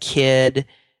 as a kid.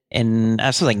 And I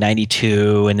was like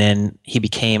 92, and then he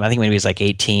became, I think when he was like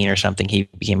 18 or something, he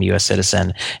became a U.S.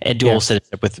 citizen and dual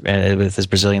citizenship with his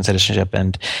Brazilian citizenship.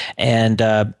 But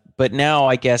now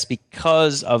I guess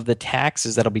because of the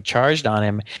taxes that'll be charged on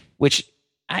him, which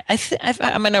my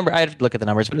number, I have to look at the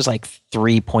numbers, but it was like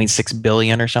 3.6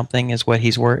 billion or something is what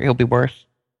he'll be worth.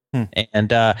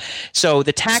 And so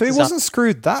the taxes. So he wasn't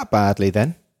screwed that badly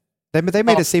then. They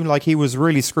made it seem like he was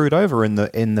really screwed over in the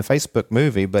Facebook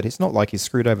movie, but it's not like he's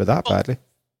screwed over that badly.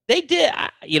 They did, I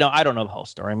don't know the whole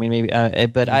story. I mean, maybe,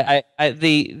 but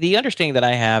the understanding that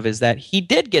I have is that he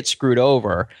did get screwed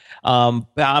over. But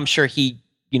I'm sure he,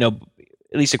 at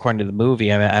least according to the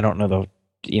movie, I mean, I don't know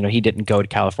he didn't go to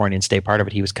California and stay part of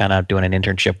it. He was kind of doing an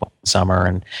internship one summer,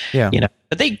 and but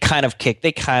I think I don't think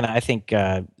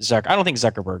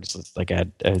Zuckerberg is like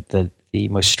the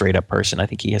most straight up person. I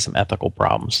think he has some ethical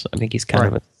problems. I think he's kind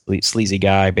of a sleazy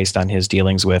guy based on his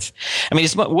dealings with. I mean,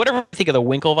 whatever you think of the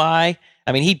Winklevi,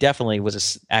 I mean, he definitely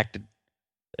acted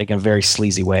like in a very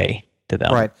sleazy way to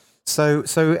them. Right. So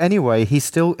anyway,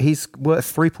 he's worth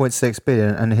 3.6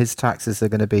 billion, and his taxes are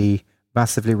going to be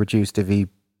massively reduced if he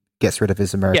gets rid of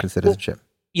his American citizenship.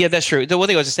 Yeah, that's true. The one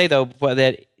thing I was to say though,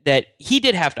 that he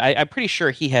did have to. I'm pretty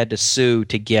sure he had to sue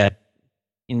to get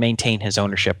and maintain his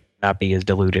ownership, not be as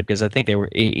diluted, because I think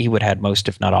he would have had most,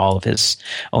 if not all, of his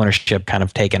ownership kind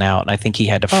of taken out, and I think he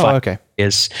had to fight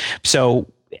so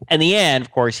in the end,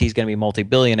 of course, he's going to be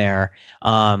multi-billionaire,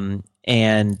 according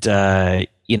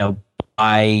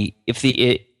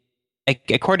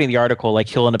to the article, like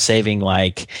he'll end up saving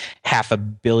like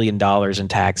 $500 million in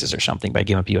taxes or something by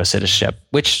giving up U.S. citizenship,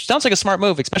 which sounds like a smart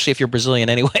move, especially if you're Brazilian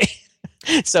anyway.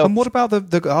 So, and what about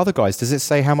the other guys? Does it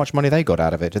say how much money they got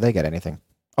out of it? Did they get anything?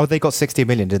 Oh, they got 60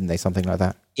 million, didn't they? Something like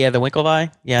that. Yeah, the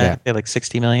Winklevi. Yeah. They had like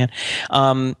 60 million.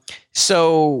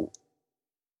 So,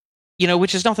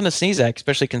 which is nothing to sneeze at,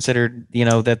 especially considered,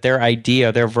 that their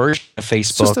version of Facebook.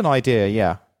 It's just an idea,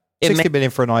 yeah. 60 million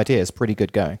for an idea is pretty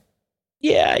good going.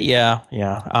 Yeah.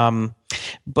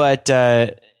 But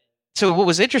so what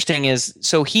was interesting is,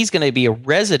 so he's going to be a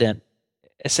resident.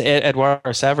 Eduardo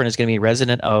Saverin is going to be a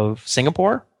resident of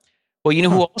Singapore. Well, you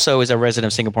know who also is a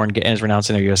resident of Singapore and is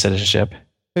renouncing their U.S. citizenship?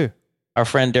 Who? Our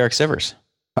friend Derek Sivers.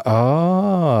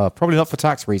 Oh, probably not for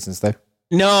tax reasons, though.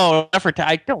 No, not for.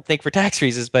 I don't think for tax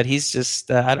reasons, but he's just.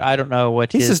 I don't know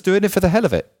what he's just doing it for the hell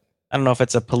of it. I don't know if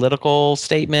it's a political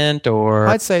statement or.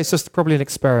 I'd say it's just probably an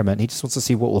experiment. He just wants to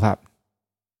see what will happen.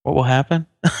 What will happen?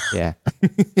 Yeah.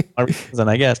 I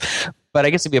guess. But I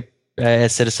guess to be a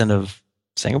citizen of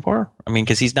Singapore. I mean,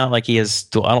 because he's not like he has.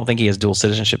 I don't think he has dual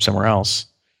citizenship somewhere else.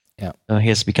 Yeah. He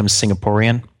has to become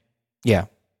Singaporean. Yeah.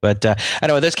 But I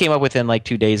know this came up within like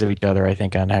 2 days of each other, I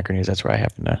think, on Hacker News. That's where I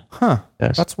happened to. Huh.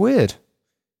 Yes. That's weird.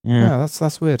 Yeah,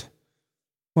 that's weird.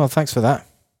 Well, thanks for that.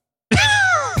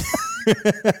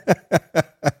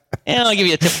 And I'll give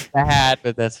you a tip of the hat,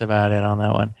 but that's about it on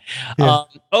that one. Yeah.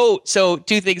 So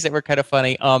 2 things that were kind of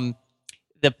funny.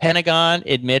 The Pentagon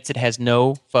admits it has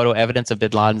no photo evidence of Bin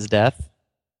Laden's death.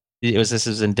 This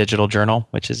is in Digital Journal,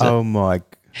 which is my.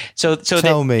 So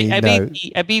tell me. I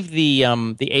believe the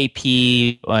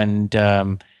AP and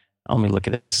let me look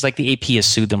at it. It's like the AP has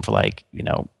sued them for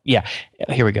yeah.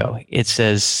 Here we go. It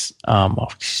says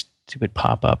stupid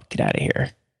pop up. Get out of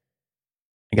here.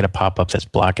 I got a pop up that's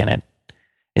blocking it.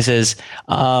 It says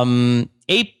the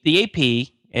AP,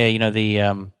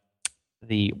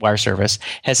 the wire service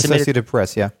has submitted. Associated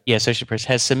Press, yeah. Yeah, Associated Press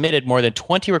has submitted more than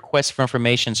 20 requests for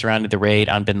information surrounding the raid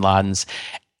on Bin Laden's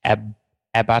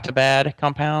Abbottabad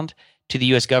compound to the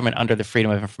U.S. government under the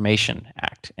Freedom of Information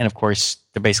Act, and of course,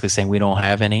 they're basically saying we don't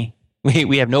have any.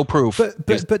 We have no proof.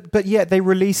 But yet they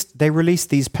released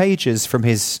these pages from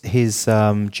his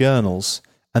journals,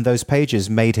 and those pages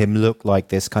made him look like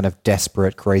this kind of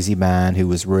desperate, crazy man who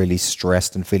was really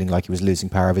stressed and feeling like he was losing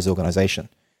power of his organization.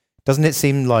 Doesn't it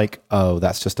seem like, oh,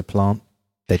 that's just a plant?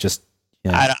 They just,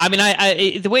 you know.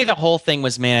 I the way the whole thing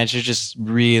was managed is just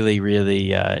really,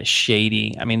 really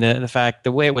shady. I mean,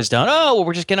 the way it was done. Oh, well,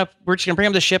 we're just gonna bring him to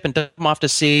the ship and dump him off to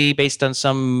sea based on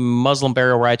some Muslim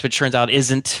burial rites, which turns out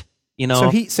isn't. You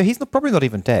know, so he's probably not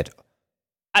even dead.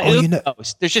 Who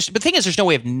knows? There's just, but the thing is, there's no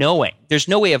way of knowing. There's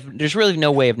really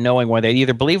no way of knowing whether they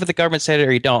either believe what the government said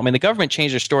or you don't. I mean, the government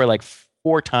changed their story like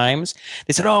 4 times.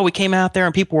 They said, "Oh, we came out there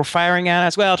and people were firing at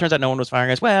us." Well, it turns out no one was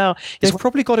firing at us. Well, they've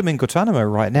probably got him in Guantanamo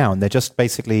right now, and they're just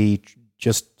basically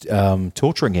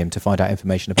torturing him to find out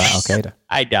information about Al Qaeda.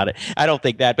 I doubt it. I don't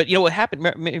think that. But you know what happened?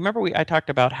 Remember, I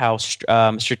talked about how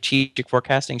strategic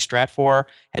forecasting Stratfor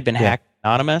had been hacked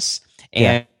anonymous,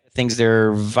 and things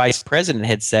their vice president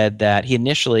had said that he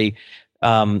initially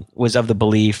was of the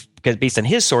belief, because based on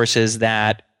his sources,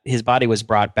 that his body was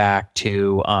brought back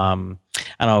to I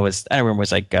don't remember, it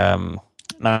was like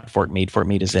not Fort Meade. Fort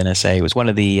Meade is NSA. It was one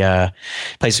of the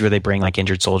places where they bring like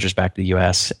injured soldiers back to the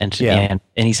U.S. And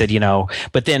he said,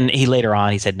 but then later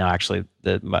on he said, no, actually,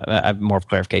 I have more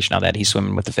clarification on that. He's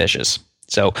swimming with the fishes.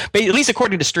 So, but at least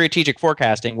according to strategic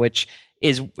forecasting, which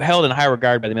is held in high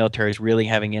regard by the military, is really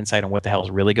having insight on what the hell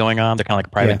is really going on. They're kind of like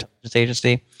a private intelligence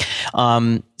agency.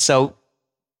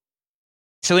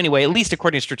 So anyway, at least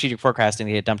according to strategic forecasting,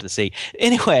 they get dumped to the sea.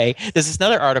 Anyway, there's this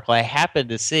another article I happened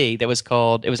to see that was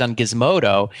it was on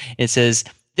Gizmodo. It says,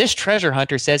 this treasure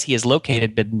hunter says he has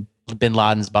located bin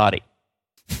Laden's body.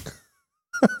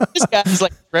 This guy's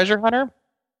like a treasure hunter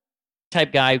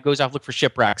type guy who goes off look for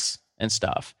shipwrecks and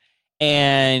stuff.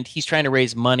 And he's trying to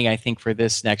raise money, I think, for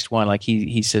this next one. Like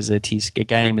he says that he's a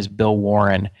guy named is Bill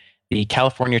Warren, the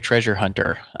California treasure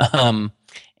hunter.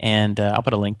 And I'll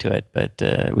put a link to it. But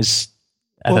it was.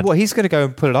 Well, he's going to go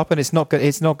and put it up, and it's not going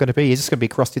to be. He's just going to be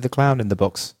Krusty the Clown in the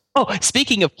box. Oh,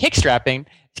 speaking of kickstrapping,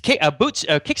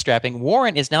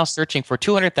 Warren is now searching for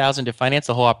 $200,000 to finance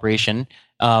the whole operation.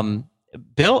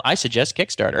 Bill, I suggest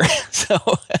Kickstarter. So.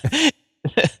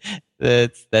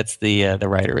 That's the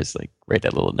writer is like write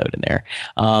that little note in there.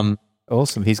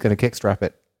 Awesome. He's going to kickstrap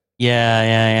it.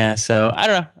 Yeah. So I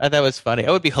don't know. I thought it was funny.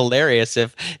 It would be hilarious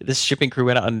if this shipping crew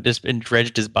went out and just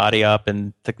dredged his body up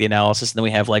and took the analysis, and then we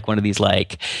have like one of these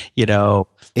it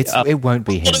won't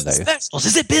be him though.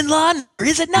 Is it Bin Laden or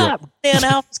is it not?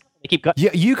 Yeah.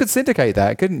 You could syndicate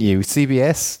that, couldn't you?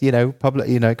 CBS, public,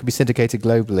 it could be syndicated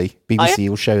globally. BBC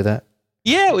will show that.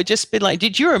 Yeah, it would just be like,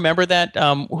 did you remember that?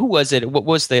 Who was it? What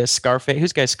was the Scarface?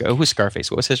 Who's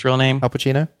Scarface? What was his real name? Al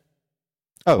Pacino?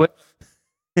 Oh.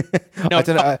 No, I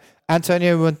don't know.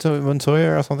 Antonio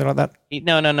Montoya or something like that?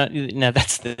 No,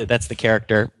 that's the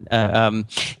character.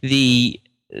 The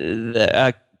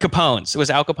Capone's. It was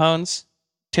Al Capone's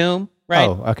tomb, right?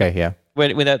 Oh, okay, yeah.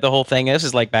 With the whole thing, this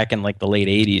is like back in like the late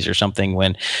 80s or something,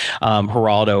 when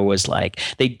Geraldo was like,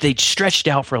 they stretched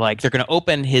out for like, they're going to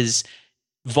open his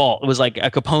vault. It was like a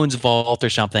Capone's vault or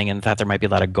something, and thought there might be a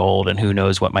lot of gold and who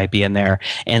knows what might be in there.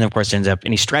 And of course, it ends up,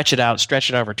 and he stretched it out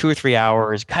for 2 or 3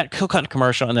 hours, cut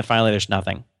commercial, and then finally there's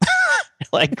nothing.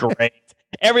 Like, great.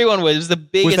 Everyone was the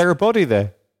biggest. Was there a body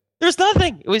there? There's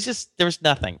nothing. It was just, there was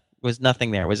nothing. It was nothing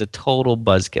there. It was a total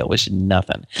buzzkill. It was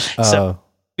nothing. So,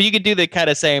 but you could do the kind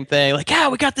of same thing, like,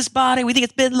 we got this body. We think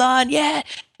it's Bin Laden. Yeah.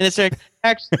 And it's like,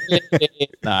 actually,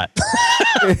 it's not.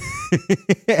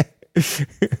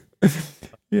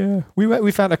 Yeah,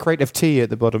 we found a crate of tea at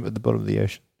the bottom of the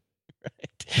ocean.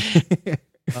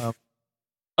 Right.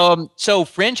 So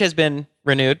Fringe has been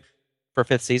renewed for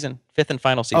 5th and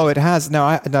final season. Oh, it has.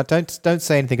 No, don't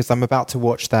say anything because I'm about to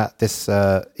watch that. Is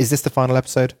this the final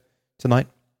episode tonight?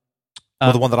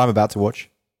 Or the one that I'm about to watch?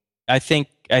 I think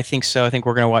so. I think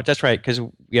we're going to watch. That's right, because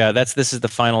this is the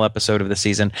final episode of the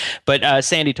season. But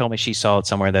Sandy told me she saw it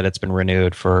somewhere that it's been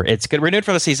renewed for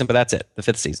the season. But that's it, the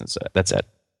 5th season. So that's it.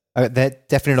 They're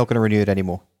definitely not going to renew it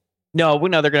anymore. No,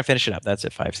 they're going to finish it up. That's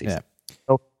it, 5 seasons. Yeah.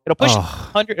 So it'll push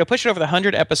 100. It'll push it over the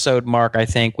 100 episode mark, I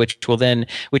think, which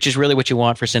is really what you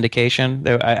want for syndication.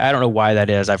 I don't know why that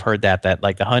is. I've heard that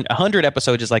like the 100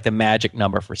 episodes is like the magic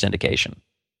number for syndication.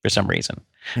 for some reason.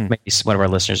 Maybe one of our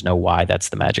listeners know why that's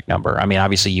the magic number. I mean,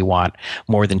 obviously you want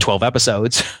more than 12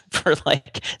 episodes for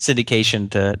like syndication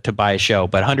to buy a show,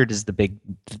 but 100 is the big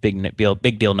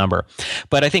deal number.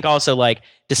 But I think also like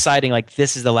deciding like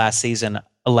this is the last season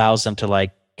allows them to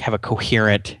like have a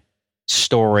coherent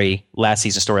story, last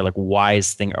season story. Like why are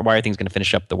things going to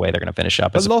finish up the way they're going to finish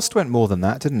up? But Lost went more than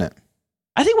that, didn't it?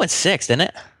 I think it went 6, didn't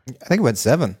it? I think it went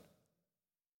 7.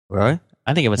 Really?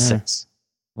 I think it was 6.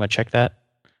 Want to check that?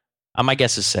 My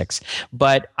guess is 6.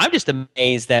 But I'm just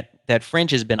amazed that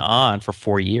Fringe has been on for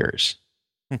 4 years.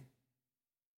 But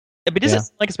does it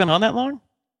seem like it's been on that long?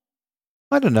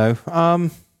 I don't know.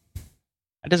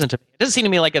 It doesn't seem to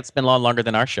me like it's been longer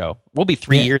than our show. We'll be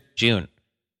 3 years in June.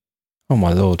 Oh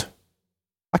my Lord.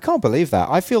 I can't believe that.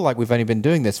 I feel like we've only been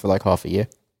doing this for like half a year.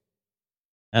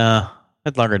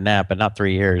 It's longer than that, but not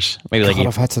 3 years. Maybe God,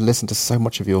 I've had to listen to so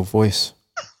much of your voice.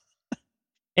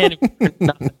 And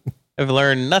I've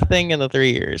learned nothing in the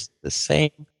 3 years. The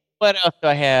same. What else do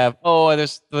I have? Oh,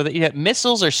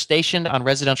 missiles are stationed on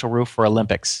residential roof for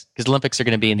Olympics because Olympics are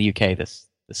going to be in the UK this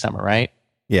summer, right?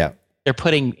 Yeah. They're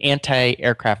putting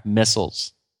anti-aircraft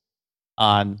missiles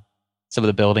on some of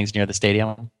the buildings near the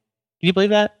stadium. Can you believe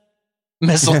that?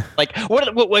 Missiles, like what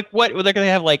they're going to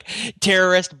have like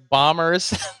terrorist bombers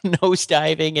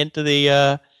nosediving into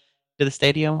the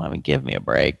stadium? I mean, give me a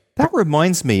break. That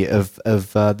reminds me of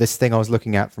this thing I was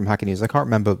looking at from Hacker News. I can't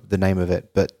remember the name of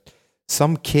it, but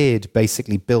some kid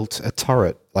basically built a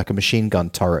turret, like a machine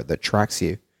gun turret that tracks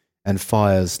you and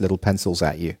fires little pencils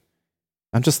at you.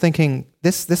 I'm just thinking,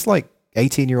 this like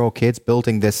 18-year-old kid's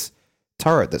building this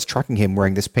turret that's tracking him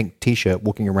wearing this pink t-shirt,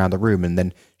 walking around the room and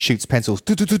then shoots pencils.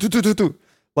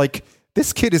 Like,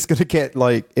 this kid is going to get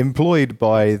like employed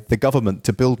by the government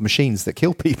to build machines that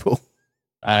kill people.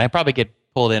 I probably get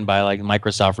pulled in by like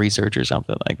Microsoft Research or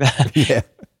something like that. Yeah.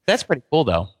 That's pretty cool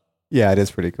though. Yeah, it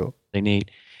is pretty cool. They need.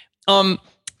 One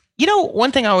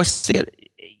thing I was thinking,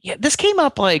 this came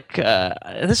up like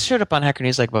this showed up on Hacker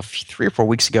News like about 3 or 4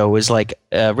 weeks ago. Was like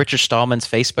Richard Stallman's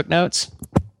Facebook notes.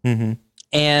 Mm-hmm.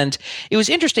 And it was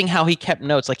interesting how he kept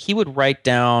notes. Like he would write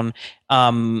down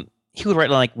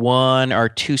like 1 or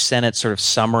 2 sentence sort of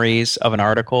summaries of an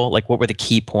article, like what were the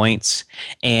key points,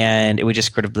 and it would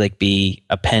just sort of like be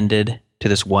appended to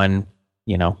this one,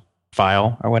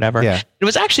 file or whatever. Yeah. It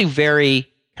was actually very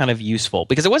kind of useful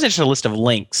because it wasn't just a list of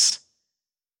links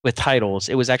with titles.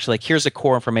 It was actually like, here's the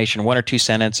core information, 1 or 2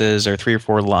 sentences or 3 or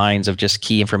 4 lines of just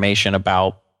key information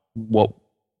about what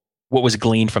was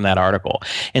gleaned from that article.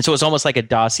 And so it's almost like a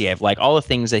dossier of like all the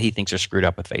things that he thinks are screwed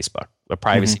up with Facebook, the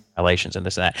privacy violations and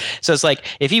this and that. So it's like,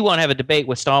 if you want to have a debate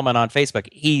with Stallman on Facebook,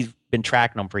 he's been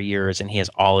tracking them for years and he has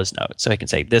all his notes. So he can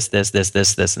say this, and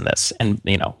this, and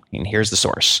and here's the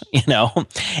source,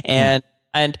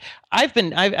 and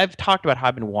I've talked about how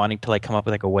I've been wanting to like come up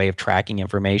with like a way of tracking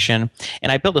information.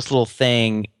 And I built this little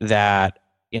thing that,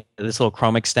 this little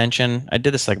Chrome extension. I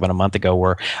did this like about a month ago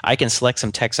where I can select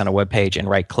some text on a web page and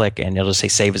right click and it'll just say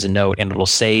save as a note, and it'll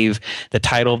save the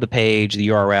title of the page, the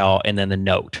URL, and then the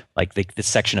note, like the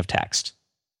section of text,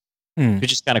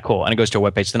 which is kind of cool. And it goes to a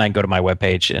web page. Then I can go to my web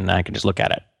page and I can just look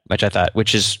at it, which I thought,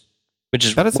 which is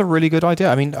that is a really good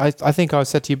idea. I mean, I think I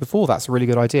said to you before, that's a really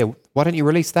good idea. Why don't you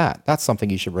release that? That's something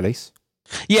you should release.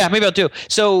 Yeah, maybe I'll do.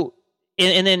 So,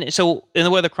 and then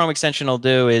what the Chrome extension will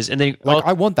do is, and then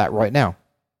I want that right now.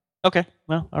 Okay,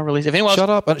 well, I'll release it. If anyone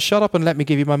shut up and let me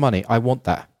give you my money. I want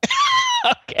that.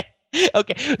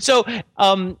 Okay. So,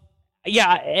 and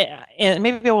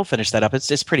maybe I will finish that up.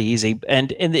 It's pretty easy,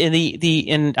 and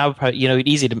I would probably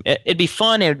it'd be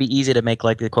fun. It would be easy to make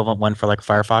like the equivalent one for like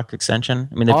Firefox extension.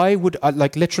 I mean, I would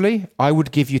like literally. I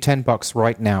would give you $10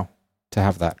 right now to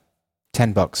have that.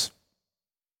 $10.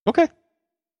 Okay.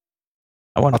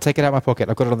 I'll take it out of my pocket.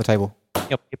 I've got it on the table.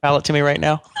 You pal it to me right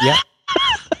now. Yeah.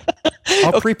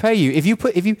 I'll prepay you if you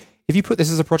put this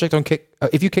as a project on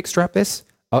if you Kickstrap this,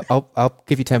 I'll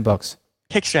give you $10.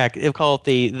 Kickstrap, they'll call it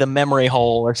the memory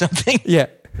hole or something. Yeah,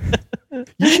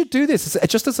 you should do this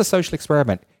just as a social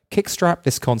experiment. Kickstrap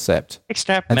this concept.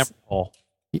 Kickstrap memory hole.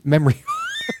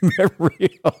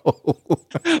 Memory hole.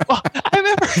 Well, I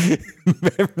remember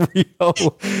memory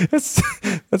hole.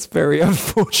 That's very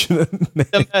unfortunate.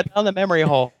 On the memory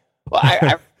hole. Well,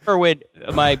 I remember when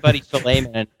my buddy Phil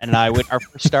Lehman and I went our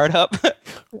first startup.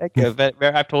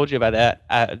 I've told you about that.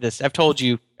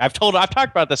 I've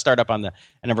talked about the startup a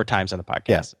number of times on the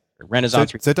podcast. Yeah.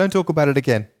 Renaissance. So don't talk about it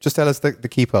again. Just tell us the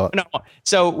key part. No.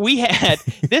 So we had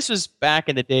this was back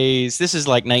in the days. This is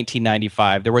like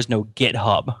 1995. There was no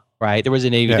GitHub. Right, there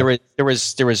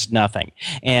was nothing,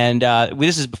 and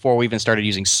this is before we even started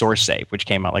using SourceSafe, which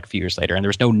came out like a few years later, and there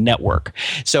was no network.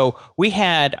 So we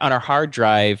had on our hard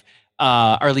drive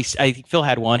or at least I think Phil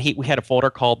had one. We had a folder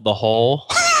called The Hole.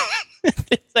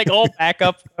 It's like all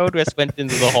backup code just went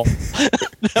into the hole.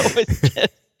 That was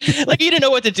just, like, you didn't know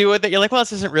what to do with it. You're like, well,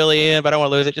 this isn't really in, but I don't want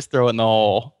to lose it. Just throw it in the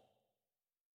hole.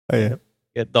 Oh, yeah.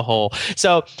 Get the hole.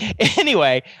 So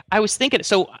anyway, I was thinking,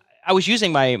 so I was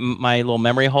using my little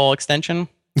memory hole extension.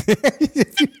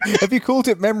 Have you called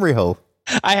it memory hole?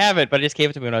 I haven't, but I just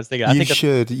gave it to me when I was thinking. You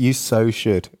should. You so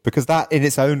should. Because that in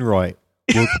its own right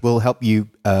will help you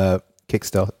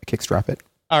kickstrap it.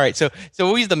 All right, so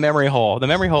we'll use the memory hole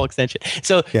extension.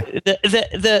 So yeah.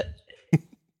 the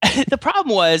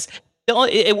problem was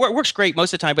it works great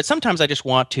most of the time, but sometimes I just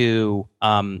want to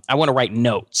I want to write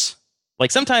notes.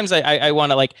 Like sometimes I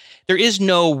want to, like, there is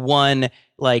no one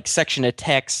like section of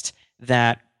text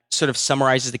that sort of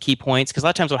summarizes the key points, because a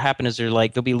lot of times what happens is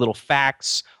there'll be little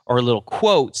facts or little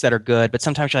quotes that are good, but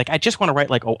sometimes you're like, I just want to write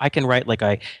I can write like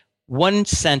a one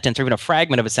sentence or even a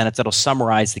fragment of a sentence that'll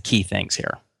summarize the key things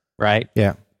here. Right.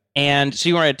 Yeah. And so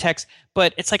you want to write a text,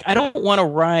 but it's like I don't want to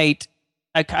write.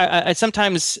 I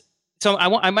sometimes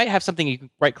I might have something you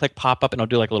can right click pop up and it'll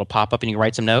do like a little pop up and you can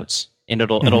write some notes and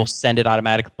it'll send it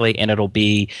automatically and it'll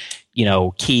be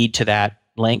keyed to that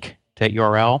link, to that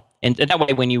URL, and that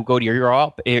way when you go to your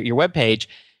URL, your web page,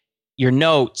 your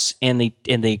notes in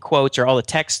the quotes or all the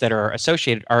texts that are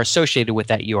associated with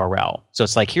that URL. So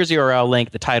it's like, here's the URL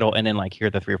link, the title, and then like here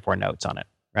are the 3 or 4 notes on it.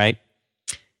 Right.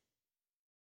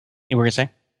 You were going to say?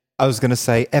 I was going to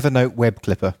say Evernote Web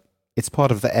Clipper. It's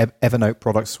part of the Evernote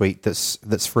product suite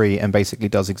that's free and basically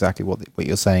does exactly what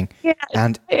you're saying. Yeah,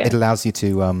 and it allows you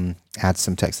to add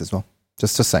some text as well.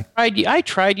 Just to say. I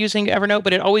tried using Evernote,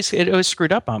 but it always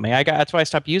screwed up on me. that's why I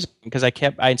stopped using it, because I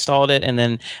installed it and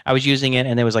then I was using it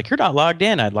and it was like, you're not logged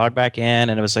in. I'd log back in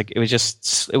and it was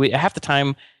half the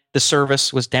time the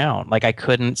service was down. Like I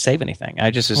couldn't save anything.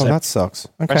 That sucks.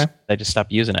 Okay. I just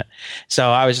stopped using it. So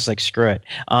I was just like, screw it.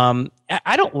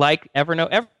 I don't like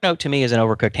Evernote. Evernote to me is an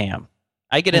overcooked ham.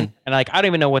 I get in and like, I don't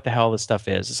even know what the hell this stuff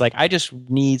is. It's like, I just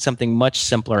need something much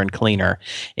simpler and cleaner.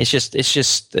 It's just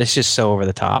so over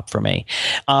the top for me.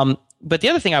 But the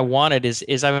other thing I wanted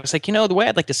is I was like, the way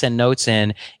I'd like to send notes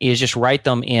in is just write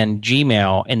them in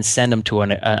Gmail and send them to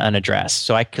an address.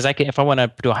 So if I want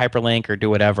to do a hyperlink or do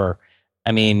whatever,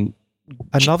 I mean,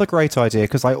 another great idea,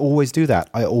 because I always do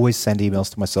that. I always send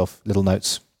emails to myself, little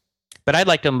notes. But I'd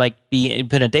like them be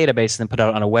put in a database and then put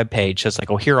it on a web page. So it's like,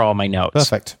 here are all my notes.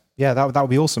 Perfect. Yeah, that would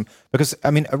be awesome. Because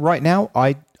I mean, right now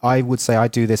I would say I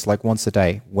do this like once a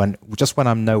day. When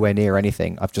I'm nowhere near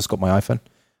anything, I've just got my iPhone.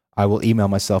 I will email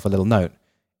myself a little note.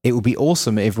 It would be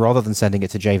awesome if rather than sending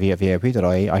it to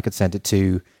jv@vop.ie, I could send it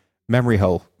to Memory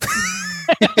Hole.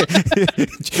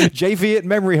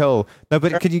 JV@Memory Hole. No,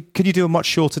 but could you do a much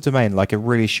shorter domain, like a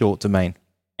really short domain?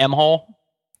 M-hole?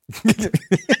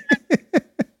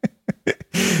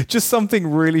 Just something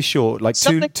really short, like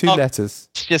two letters.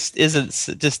 Just doesn't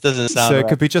sound so right. It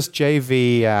could be just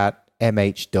jv@mh.ly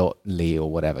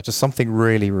or whatever. Just something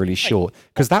really, really short.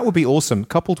 Because that would be awesome.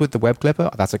 Coupled with the web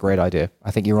clipper, that's a great idea.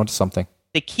 I think you're onto something.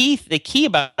 The key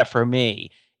about it for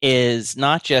me is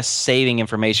not just saving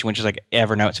information, which is like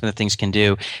Evernote, some of the things can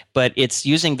do, but it's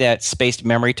using that spaced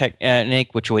memory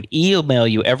technique, which would email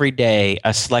you every day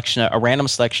a random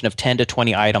selection of 10 to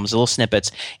 20 items, little snippets,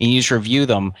 and you just review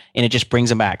them, and it just brings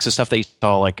them back. So stuff that you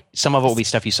saw, like some of it will be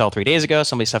stuff you saw 3 days ago,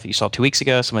 some of the stuff that you saw 2 weeks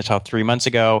ago, some of it you saw 3 months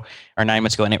ago or 9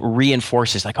 months ago, and it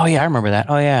reinforces like, oh yeah, I remember that.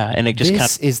 Oh yeah, and it just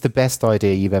this is the best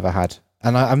idea you've ever had,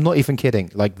 and I'm not even kidding.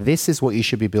 Like this is what you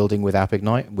should be building with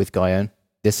AppIgnite, with Guyon.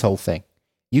 This whole thing.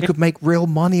 You could make real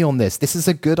money on this. This is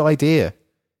a good idea.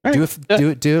 Right. Do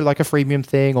it like a freemium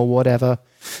thing or whatever.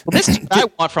 Well, this is what I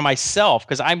want for myself,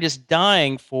 because I'm just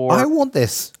dying for. I want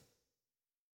this.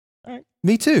 All right.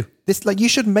 Me too. You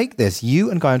should make this. You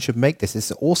and Guyon should make this.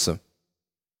 It's awesome.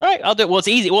 All right, I'll do it. Well, it's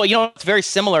easy. Well, it's very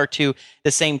similar to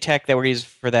the same tech that we use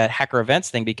for that hacker events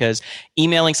thing, because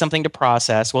emailing something to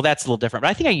process, well, that's a little different. But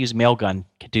I think I use Mailgun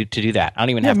to do that. I don't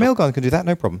even have Mailgun can do that.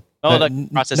 No problem.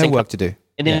 Processing. No work to do.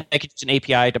 And then I could use an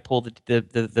API to pull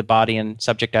the body and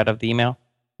subject out of the email.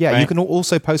 Yeah, right? You can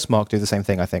also Postmark do the same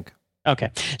thing, I think. Okay,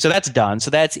 so that's done.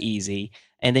 So that's easy.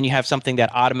 And then you have something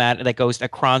that goes a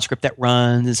cron script that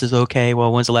runs. This is okay.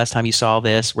 Well, when's the last time you saw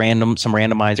this? Some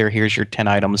randomizer. Here's your 10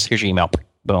 items. Here's your email.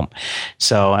 Boom.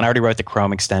 So, and I already wrote the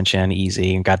Chrome extension,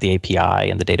 easy, and got the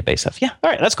API and the database stuff. Yeah, all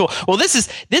right, that's cool. Well, this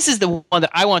is the one that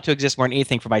I want to exist more than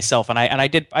anything for myself. And I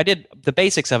did the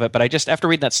basics of it, but I just, after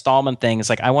reading that Stallman thing, it's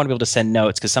like I want to be able to send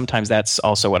notes, because sometimes that's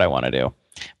also what I want to do.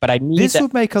 But I need this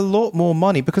would make a lot more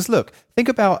money, because look, think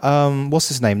about what's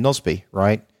his name, Nosby,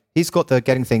 right? He's got the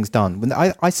getting things done. When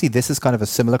I see this as kind of a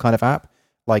similar kind of app,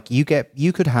 like you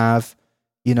could have,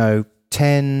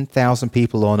 10,000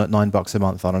 people on at $9 a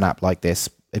month on an app like this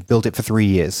and build it for 3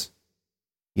 years.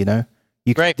 You know,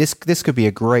 Right. This could be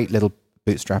a great little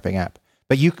bootstrapping app.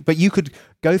 But you could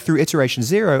go through iteration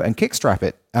 0 and kickstrap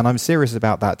it, and I'm serious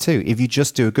about that too. If you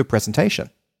just do a good presentation,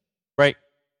 Right.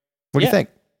 what do you think?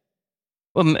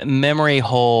 Well,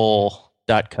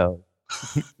 memoryhole.co.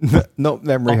 Not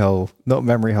memory hole, not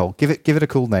memory hole. Give it a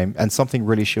cool name and something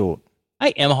really short.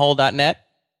 I mhole.net.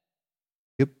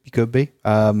 You could be,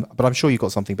 but I'm sure you've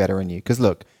got something better in you. Because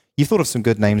look, you've thought of some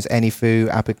good names: AnyFoo,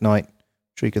 AppIgnite.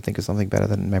 I'm sure you could think of something better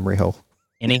than memory hole.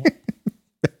 Any?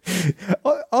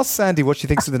 Ask Sandy what she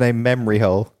thinks of the name memory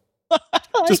hole.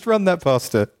 Just run that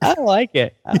past her. I like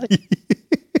it.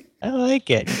 I like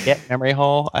it. Get memory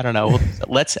hole. I don't know.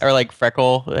 Or like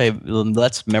Freckle.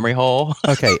 Let's memory hole.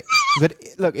 Okay, but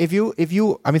look, if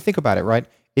you, I mean, think about it, right?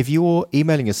 If you're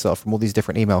emailing yourself from all these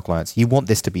different email clients, you want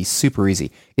this to be super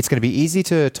easy. It's going to be easy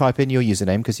to type in your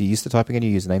username because you're used to typing in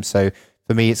your username. So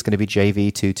for me, it's going to be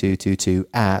jv2222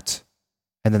 at,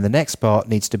 and then the next part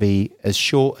needs to be as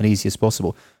short and easy as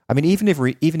possible. I mean, even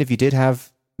if you did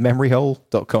have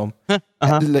memoryhole.com,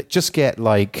 just get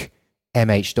like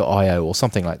mh.io or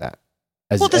something like that.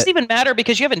 Well, it doesn't even matter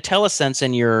because you have IntelliSense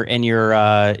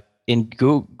in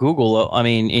Google. I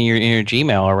mean, in your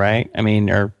Gmail, right? I mean,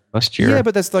 or most of your... Yeah,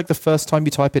 but that's like the first time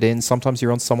you type it in. Sometimes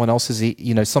you're on someone else's,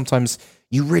 sometimes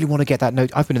you really want to get that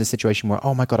note. I've been in a situation where,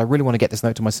 oh my God, I really want to get this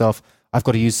note to myself. I've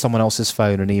got to use someone else's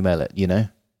phone and email it,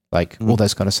 like all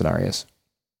those kind of scenarios.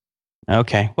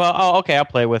 Okay. Well, I'll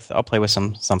play with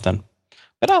something.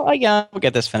 But we'll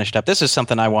get this finished up. This is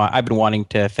something I've been wanting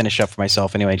to finish up for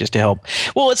myself anyway, just to help.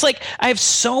 Well, it's like I have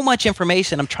so much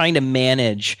information I'm trying to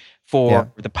manage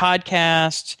for the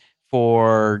podcast,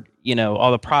 for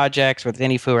all the projects with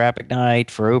AnyFoo or AppIgnite,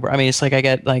 for Uber. I mean, it's like I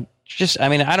get like I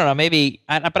don't know, maybe,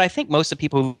 but I think most of the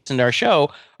people who listen to our show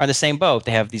are in the same boat.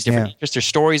 They have these different interests, their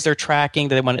stories they're tracking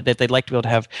that they'd like to be able to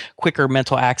have quicker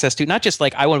mental access to. Not just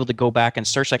like I want to be able to go back and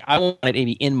search, like I want it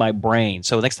maybe in my brain.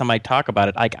 So next time I talk about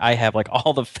it, I have like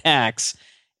all the facts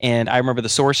and I remember the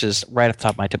sources right off the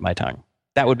top of my tip of my tongue.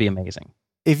 That would be amazing.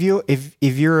 If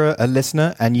you're a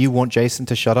listener and you want Jason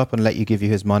to shut up and let you give you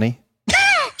his money,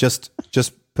 just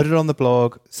put it on the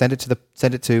blog, send it to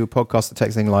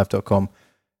podcast@techzinglive.com.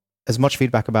 As much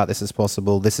feedback about this as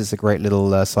possible. This is a great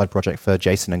little side project for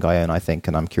Jason and Guyon, I think,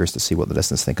 and I'm curious to see what the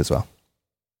listeners think as well.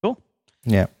 Cool.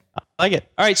 Yeah. I like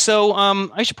it. All right, so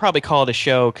I should probably call it a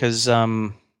show because I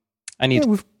need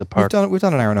the park. We've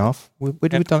done an hour and a half. We've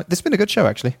done. This has been a good show,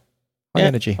 actually. High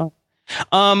energy.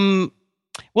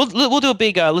 We'll do a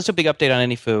big let's do a big update on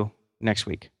AnyFoo next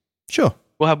week. Sure.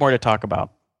 We'll have more to talk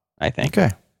about, I think. Okay.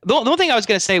 The one thing I was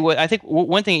going to say, I think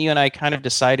one thing you and I kind of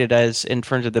decided as in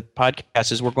terms of the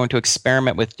podcast is we're going to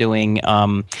experiment with doing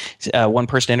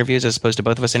one-person interviews as opposed to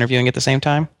both of us interviewing at the same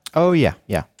time. Oh, yeah,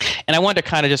 yeah. And I wanted to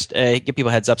kind of just give people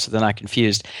a heads up so they're not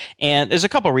confused. And there's a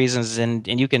couple of reasons, and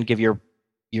you can give your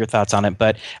thoughts on it.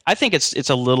 But I think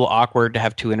it's a little awkward to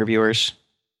have two interviewers.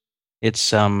 It's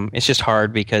just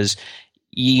hard because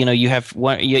you have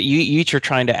one. You each are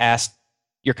trying to ask.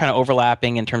 You're kind of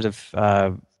overlapping in terms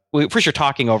of. First, you're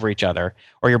talking over each other,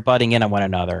 or you're butting in on one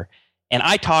another. And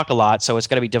I talk a lot, so it's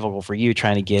going to be difficult for you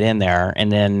trying to get in there. And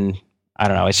then I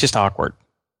don't know, it's just awkward.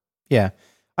 Yeah,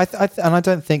 and I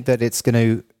don't think that it's going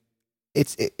to.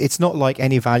 It's not like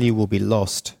any value will be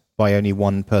lost by only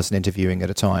one person interviewing at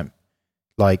a time.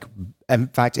 Like, in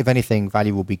fact, if anything,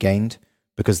 value will be gained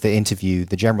because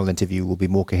the general interview, will be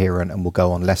more coherent and will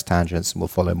go on less tangents and will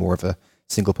follow more of a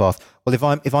single path. Well,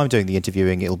 if I'm doing the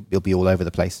interviewing, it'll be all over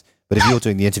the place. But if you're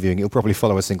doing the interviewing, it'll probably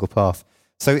follow a single path.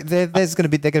 So there's going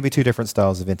to be two different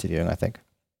styles of interviewing, I think.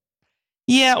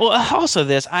 Yeah. Well, also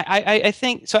this, I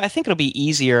think so. I think it'll be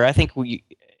easier. I think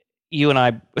you and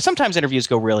I, sometimes interviews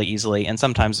go really easily, and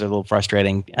sometimes they're a little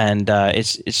frustrating. And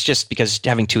it's just because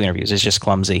having two interviews is just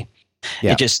clumsy.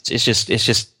 Yeah. It's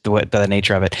just the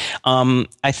nature of it.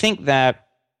 I think that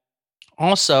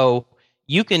also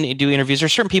you can do interviews.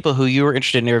 There's certain people who you are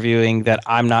interested in interviewing that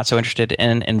I'm not so interested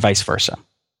in, and vice versa.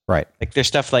 Right. Like there's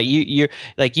stuff like you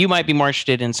might be more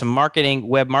interested in some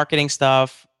web marketing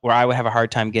stuff where I would have a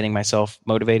hard time getting myself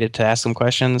motivated to ask them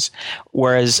questions.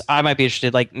 Whereas I might be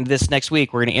interested, like this next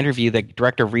week, we're going to interview the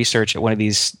director of research at one of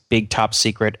these big top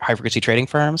secret high frequency trading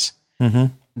firms. Mm-hmm.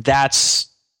 That's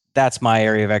my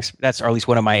area of that's or at least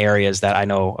one of my areas that I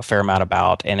know a fair amount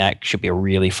about. And that should be a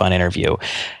really fun interview.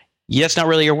 Yeah, it's not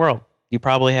really your world. You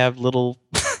probably have little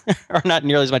or not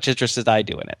nearly as much interest as I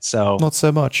do in it. So not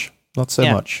so much.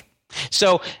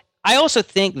 So I also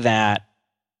think that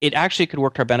it actually could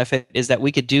work to our benefit is that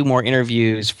we could do more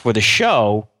interviews for the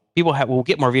show. We'll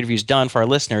get more interviews done for our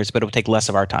listeners, but it will take less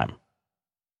of our time.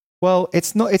 Well,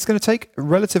 it's not. It's going to take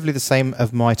relatively the same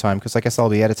of my time because I guess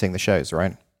I'll be editing the shows,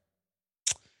 right?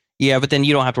 Yeah, but then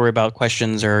you don't have to worry about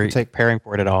questions or preparing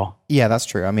for it at all. Yeah, that's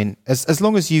true. I mean, as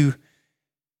long as you,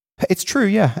 it's true.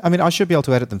 Yeah, I mean, I should be able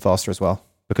to edit them faster as well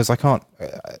because I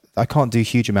can't do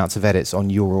huge amounts of edits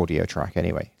on your audio track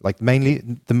anyway. Like mainly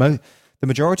the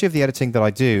majority of the editing that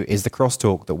I do is the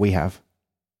crosstalk that we have.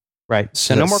 Right.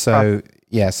 So no more. So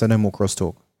no more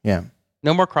crosstalk. Yeah.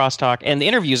 No more crosstalk, and the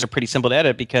interviews are pretty simple to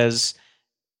edit because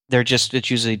they're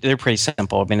pretty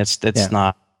simple. I mean, it's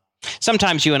not.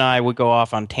 Sometimes you and I would go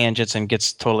off on tangents and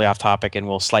gets totally off topic, and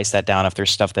we'll slice that down if there's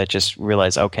stuff that just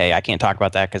realize, okay, I can't talk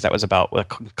about that because that was about a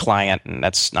client, and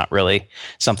that's not really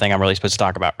something I'm really supposed to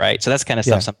talk about, right? So that's kind of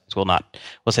stuff. Sometimes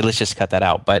we'll say, let's just cut that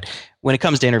out. But when it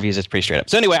comes to interviews, it's pretty straight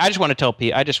up. So anyway, I just want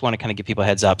to kind of give people a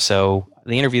heads up. So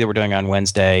the interview that we're doing on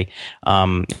Wednesday,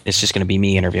 it's just going to be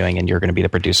me interviewing, and you're going to be the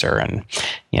producer, and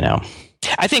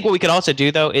I think what we could also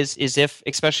do though is if,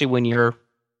 especially when you're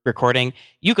recording,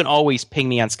 you can always ping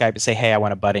me on Skype and say, hey, I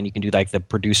want a button. You can do like the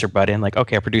producer button, like,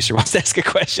 okay, a producer wants to ask a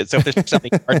question. So if there's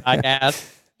something hard to ask,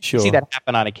 sure. You see that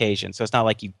happen on occasion. So it's not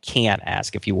like you can't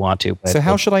ask if you want to. But so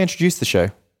how should I introduce the show?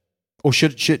 Or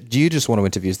do you just want to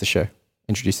introduce the show?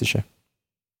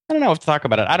 I don't know what to talk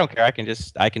about it. I don't care. I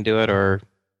can do it, or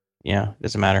it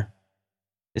doesn't matter.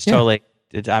 It's totally,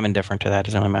 I'm indifferent to that. It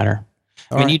doesn't really matter.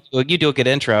 I mean, you do a good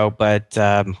intro, but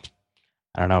I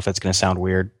don't know if it's going to sound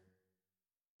weird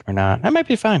or not. That might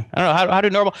be fine. I don't know. How do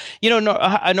normal,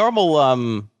 a normal,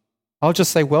 I'll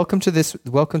just say, welcome to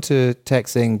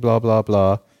Texting, blah, blah,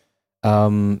 blah.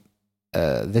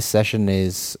 This session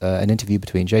is an interview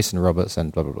between Jason Roberts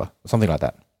and blah, blah, blah. Something like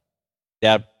that.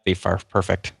 That'd be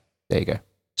perfect. There you go.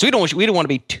 So we don't want to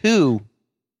be too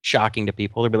shocking to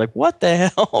people. They'll be like, what the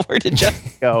hell? Where did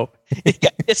Justin go? He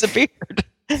got disappeared.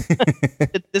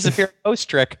 It disappeared post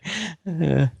trick.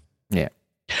 Yeah.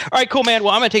 All right, cool, man.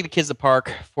 Well, I'm going to take the kids to the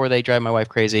park before they drive my wife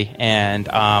crazy. And,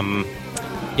 I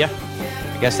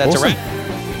guess that's awesome. a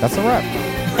wrap. That's a wrap.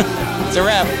 It's a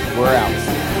wrap. We're out.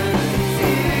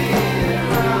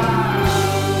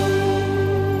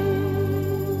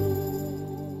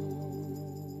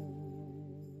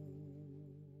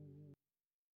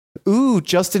 Ooh,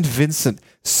 Justin Vincent,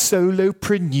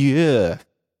 solopreneur.